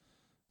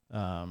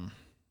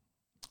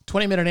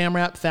 20-minute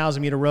AMRAP,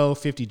 1,000-meter row,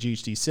 50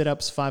 GHD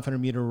sit-ups,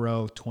 500-meter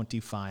row,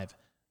 25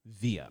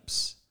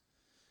 V-ups.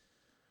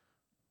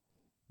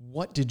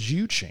 What did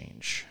you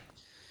change?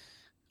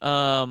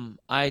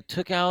 I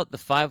took out the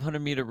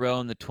 500-meter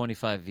row and the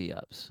 25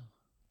 V-ups.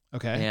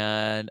 Okay.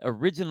 And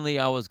originally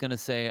I was going to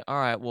say, all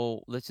right,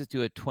 well, let's just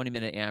do a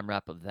 20-minute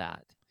AMRAP of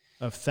that.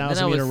 Of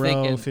 1,000-meter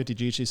row, 50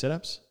 GHD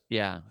sit-ups?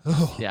 Yeah.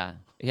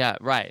 Yeah,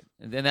 right.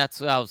 And then that's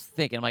what I was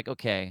thinking. I'm like,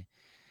 okay,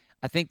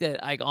 I think that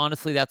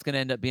honestly, that's going to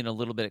end up being a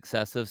little bit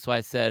excessive. So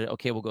I said,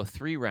 okay, we'll go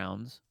 3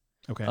 rounds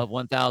of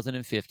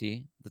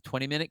 1,050, the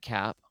 20-minute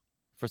cap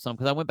for some,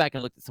 because I went back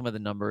and looked at some of the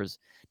numbers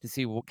to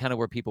see kind of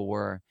where people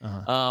were.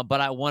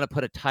 But I want to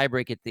put a tie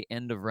break at the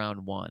end of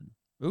round 1.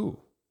 Ooh.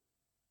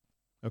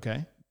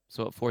 Okay.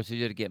 So it forces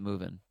you to get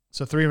moving.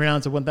 So 3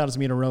 rounds of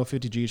 1,000-meter row,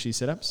 50 GHD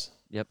sit-ups?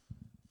 Yep.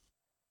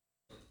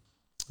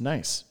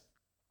 Nice.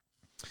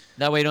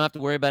 That way you don't have to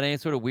worry about any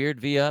sort of weird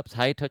V-ups,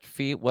 how you touch your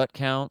feet, what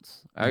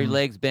counts. Are your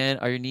legs bent?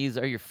 Are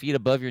your feet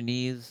above your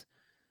knees?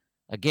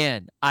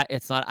 Again, I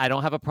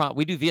don't have a problem.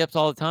 We do V-ups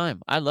all the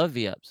time. I love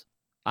V-ups.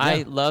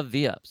 I love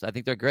V-ups. I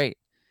think they're great.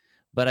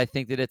 But I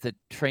think that it's a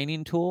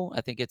training tool.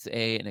 I think it's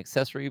an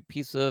accessory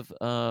piece of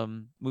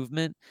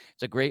movement.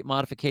 It's a great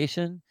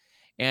modification.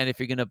 And if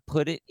you're going to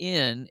put it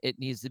in, it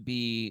needs to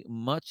be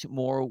much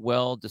more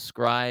well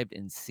described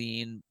and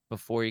seen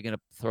before you're going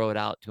to throw it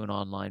out to an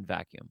online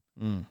vacuum,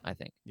 I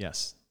think.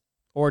 Yes.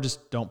 Or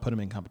just don't put them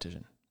in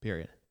competition,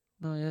 period.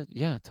 Oh,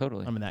 yeah,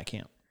 totally. I'm in that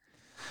camp.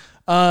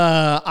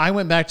 I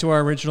went back to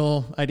our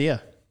original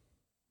idea.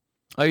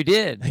 Oh, you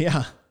did?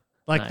 Yeah.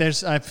 Like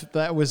nice.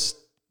 That was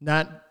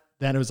not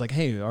that it was like,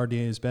 hey, our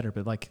idea is better,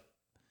 but like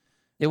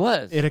it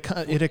was.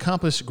 It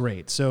accomplished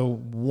great. So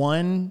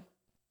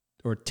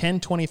 10,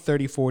 20,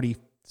 30, 40,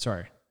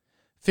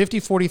 50,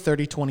 40,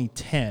 30, 20,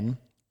 10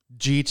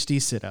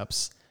 GHD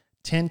sit-ups,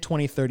 10,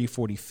 20, 30,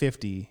 40,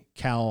 50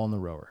 cowl on the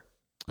rower.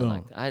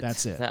 Boom.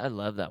 That's it. I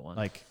love that one.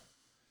 Like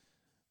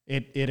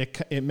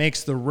it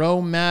makes the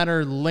row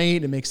matter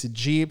late. It makes the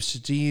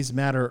GHDs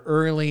matter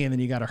early, and then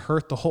you got to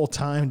hurt the whole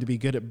time to be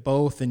good at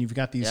both. And you've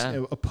got these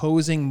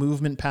opposing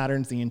movement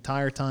patterns the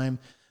entire time.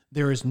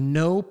 There is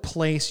no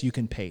place you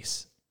can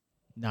pace.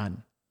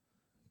 None.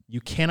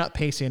 You cannot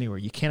pace anywhere.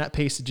 You cannot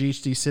pace the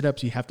GHD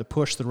sit-ups. You have to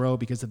push the row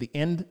because at the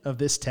end of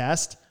this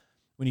test,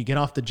 when you get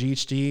off the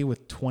GHD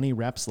with 20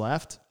 reps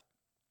left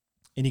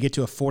and you get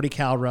to a 40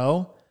 cal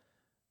row,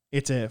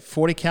 it's a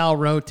 40 cal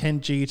row,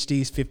 10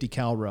 GHDs, 50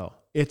 cal row.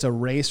 It's a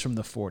race from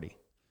the 40.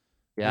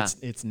 Yeah.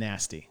 It's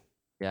nasty.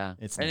 Yeah.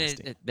 It's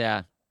nasty.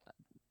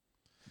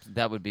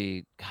 That would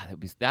be,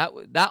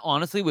 that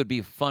honestly would be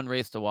a fun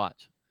race to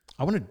watch.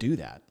 I want to do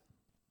that.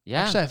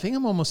 Yeah. Actually, I think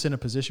I'm almost in a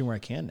position where I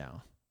can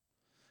now.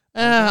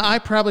 I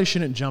probably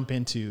shouldn't jump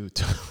into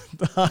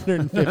the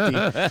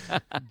 150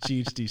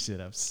 GHD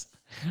sit-ups.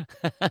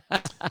 All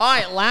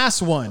right,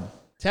 last one.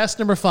 Test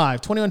number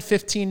 5,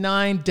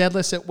 21-15-9,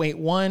 deadlifts at weight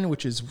 1,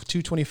 which is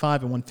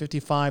 225 and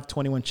 155,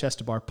 21 chest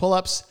to bar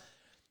pull-ups,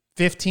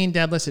 15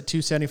 deadlifts at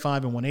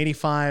 275 and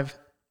 185,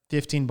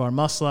 15 bar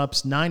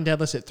muscle-ups, 9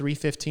 deadlifts at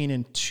 315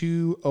 and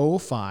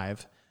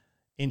 205,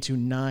 into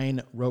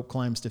 9 rope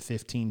climbs to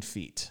 15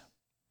 feet.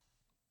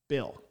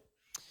 Bill.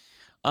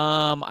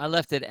 I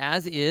left it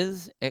as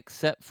is,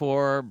 except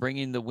for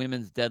bringing the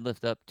women's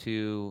deadlift up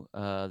to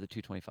the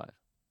 225.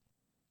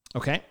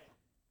 Okay.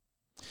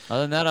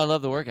 Other than that, I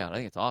love the workout. I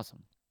think it's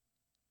awesome.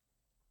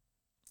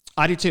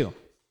 I do too,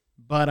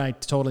 but I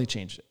totally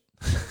changed it.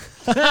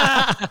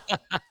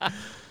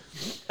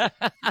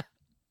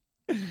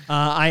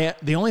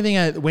 The only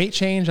thing weight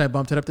change, I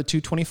bumped it up to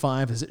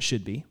 225 as it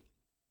should be.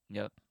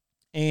 Yep.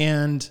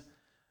 And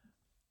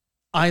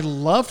I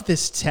loved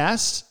this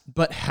test,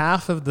 but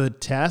half of the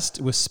test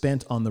was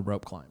spent on the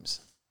rope climbs.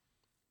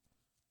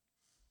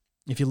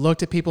 If you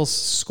looked at people's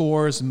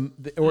scores,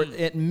 or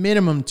at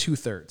minimum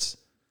 2/3.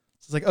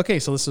 It's like, okay,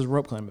 so this is a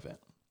rope climb event.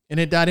 And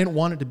I didn't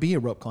want it to be a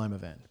rope climb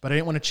event, but I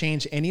didn't want to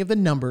change any of the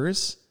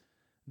numbers.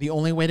 The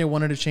only way they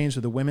wanted to change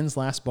was the women's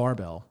last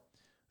barbell.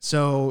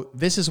 So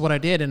this is what I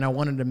did, and I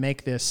wanted to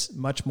make this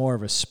much more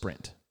of a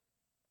sprint.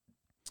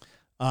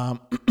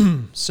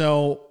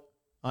 So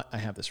I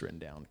have this written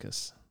down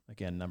because,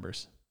 again,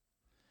 numbers.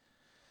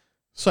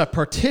 So I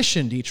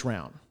partitioned each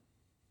round.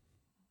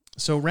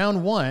 So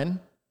round 1,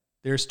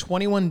 there's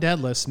 21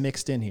 deadlifts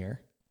mixed in here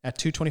at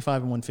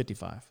 225 and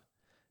 155.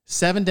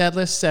 7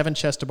 deadlifts, 7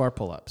 chest to bar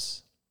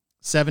pull-ups.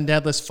 7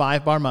 deadlifts,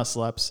 5 bar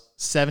muscle-ups.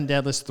 7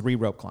 deadlifts, 3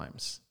 rope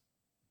climbs.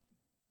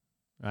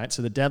 All right,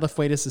 so the deadlift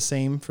weight is the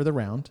same for the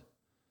round.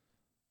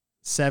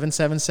 7,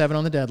 7, 7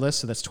 on the deadlift,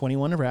 so that's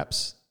 21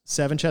 reps.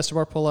 7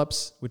 chest-to-bar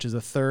pull-ups, which is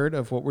a third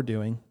of what we're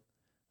doing,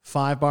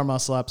 5 bar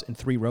muscle-ups, and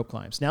 3 rope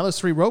climbs. Now, those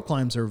 3 rope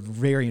climbs are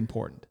very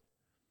important.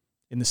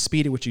 And the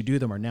speed at which you do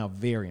them are now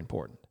very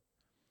important.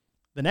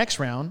 The next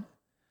round,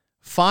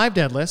 5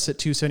 deadlifts at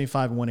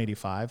 275 and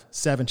 185,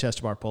 7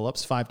 chest-to-bar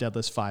pull-ups, 5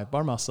 deadlifts, 5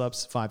 bar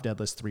muscle-ups, 5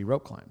 deadlifts, 3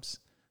 rope climbs.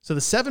 So the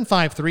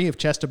 7-5-3 of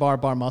chest-to-bar,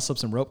 bar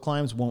muscle-ups, and rope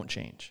climbs won't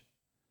change.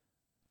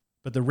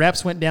 But the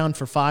reps went down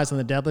for 5s on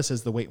the deadlifts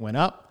as the weight went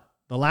up.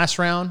 The last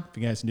round, if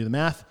you guys can do the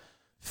math,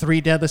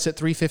 3 deadlifts at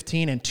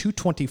 315 and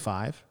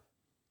 225,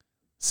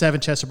 7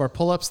 chest-to-bar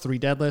pull-ups, 3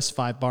 deadlifts,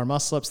 5 bar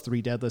muscle-ups,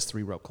 3 deadlifts,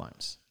 3 rope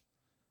climbs.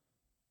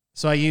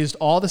 So I used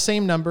all the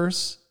same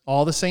numbers,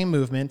 all the same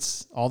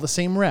movements, all the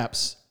same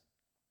reps,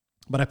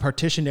 but I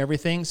partitioned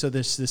everything so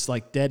this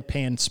like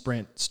deadpan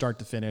sprint start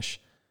to finish,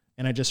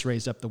 and I just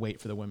raised up the weight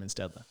for the women's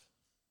deadlift.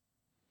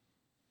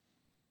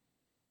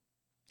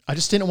 I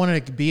just didn't want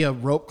it to be a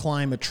rope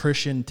climb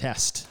attrition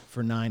test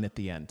for 9 at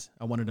the end.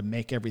 I wanted to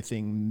make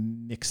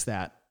everything mix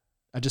that.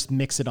 I just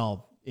mix it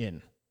all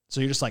in.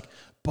 So you're just like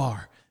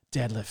bar,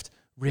 deadlift,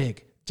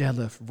 rig,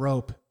 deadlift,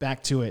 rope,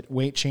 back to it,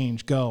 weight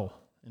change, go.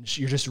 And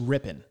you're just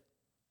ripping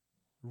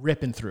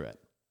through it.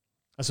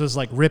 So it's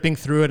like ripping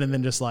through it and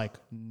then just like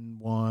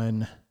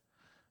 1,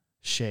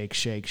 shake,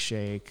 shake,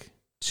 shake,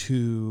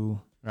 2,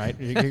 right?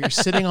 You're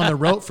sitting on the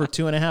rope for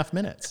 2.5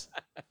 minutes.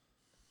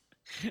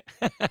 So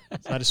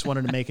I just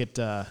wanted to make it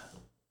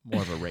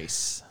more of a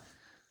race.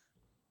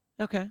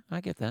 Okay,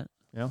 I get that.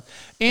 You know?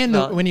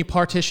 And when you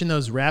partition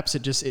those reps,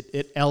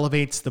 it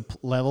elevates the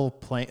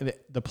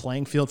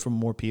playing field for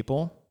more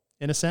people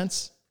in a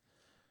sense.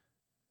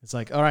 It's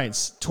like, all right,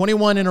 it's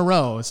 21 in a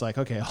row. It's like,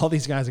 okay, all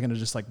these guys are going to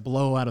just like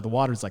blow out of the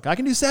water. It's like, I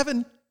can do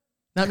 7.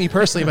 Not me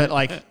personally, but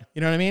like,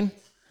 you know what I mean?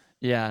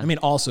 Yeah. I mean,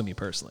 also me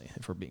personally,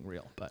 if we're being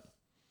real, but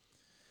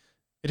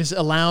it just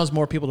allows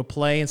more people to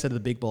play instead of the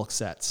big bulk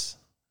sets.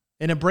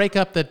 And to break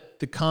up the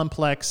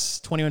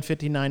complex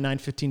 21-59,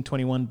 9-15,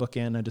 21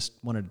 bookend, I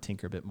just wanted to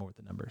tinker a bit more with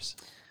the numbers.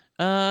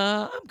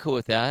 I'm cool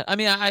with that. I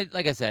mean,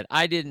 like I said,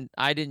 I didn't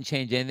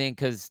change anything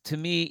because to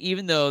me,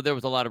 even though there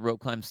was a lot of rope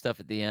climb stuff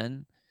at the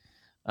end,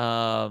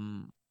 I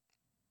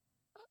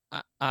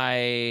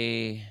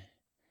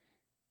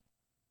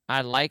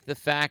like the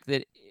fact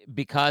that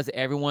because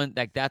everyone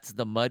that's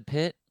the mud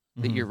pit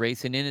that you're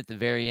racing in at the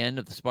very end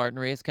of the Spartan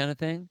race kind of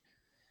thing.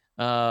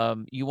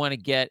 You want to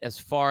get as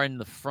far in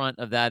the front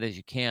of that as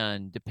you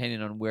can,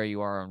 depending on where you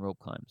are on rope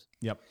climbs.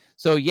 Yep.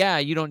 So yeah,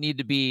 you don't need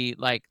to be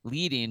like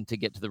leading to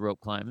get to the rope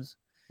climbs.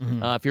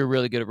 If you're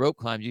really good at rope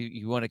climbs,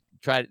 you want to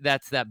try.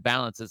 That's that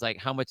balance. It's like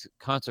how much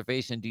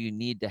conservation do you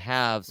need to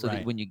have so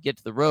that when you get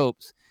to the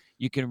ropes,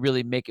 you can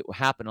really make it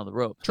happen on the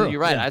rope. True. So you're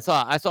right.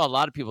 Yeah. I saw a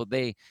lot of people.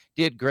 They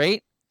did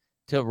great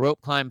to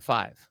rope climb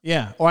 5.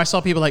 Yeah. Or I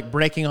saw people like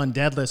breaking on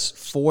deadlifts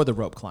for the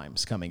rope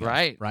climbs coming in.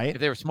 Right. If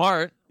they were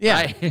smart.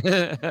 Yeah.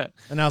 Right?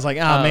 And I was like,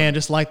 man,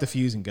 just light the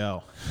fuse and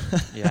go.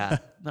 Yeah.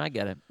 I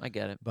get it.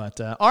 But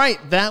all right,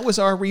 that was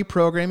our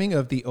reprogramming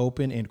of the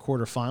Open and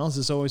quarterfinals.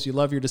 As always, you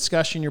love your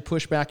discussion, your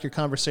pushback, your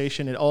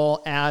conversation. It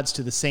all adds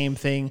to the same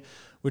thing,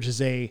 which is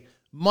a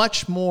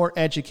much more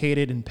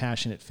educated and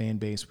passionate fan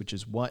base, which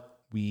is what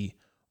we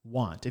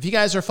want. If you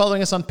guys are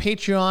following us on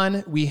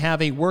Patreon, we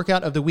have a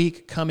workout of the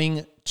week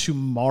coming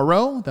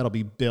tomorrow. That'll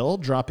be Bill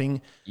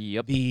dropping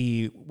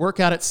the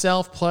workout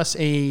itself plus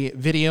a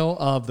video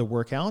of the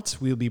workout.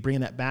 We'll be bringing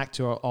that back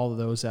to all of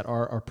those that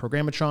are our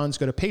Programmatrons.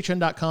 Go to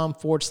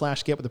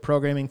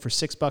patreon.com/getwiththeprogramming for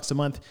 $6 a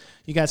month.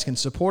 You guys can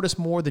support us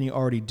more than you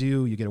already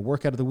do. You get a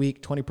workout of the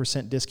week,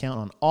 20% discount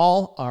on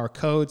all our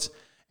codes,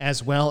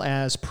 as well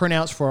as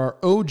printouts for our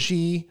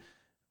OG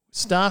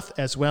stuff,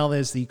 as well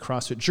as the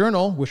CrossFit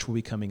Journal, which will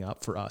be coming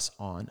up for us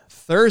on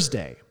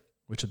Thursday,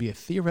 which will be a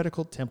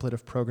theoretical template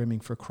of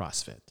programming for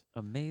CrossFit.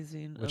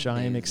 Amazing. Which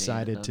I am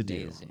excited to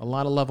do. A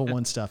lot of level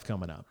 1 stuff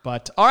coming up.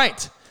 But all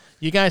right,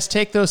 you guys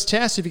take those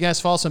tests. If you guys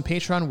follow us on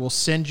Patreon, we'll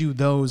send you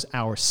those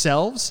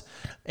ourselves.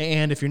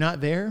 And if you're not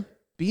there,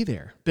 be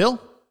there.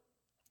 Bill?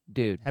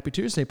 Dude. Happy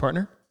Tuesday,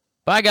 partner.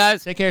 Bye,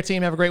 guys. Take care,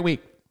 team. Have a great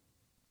week.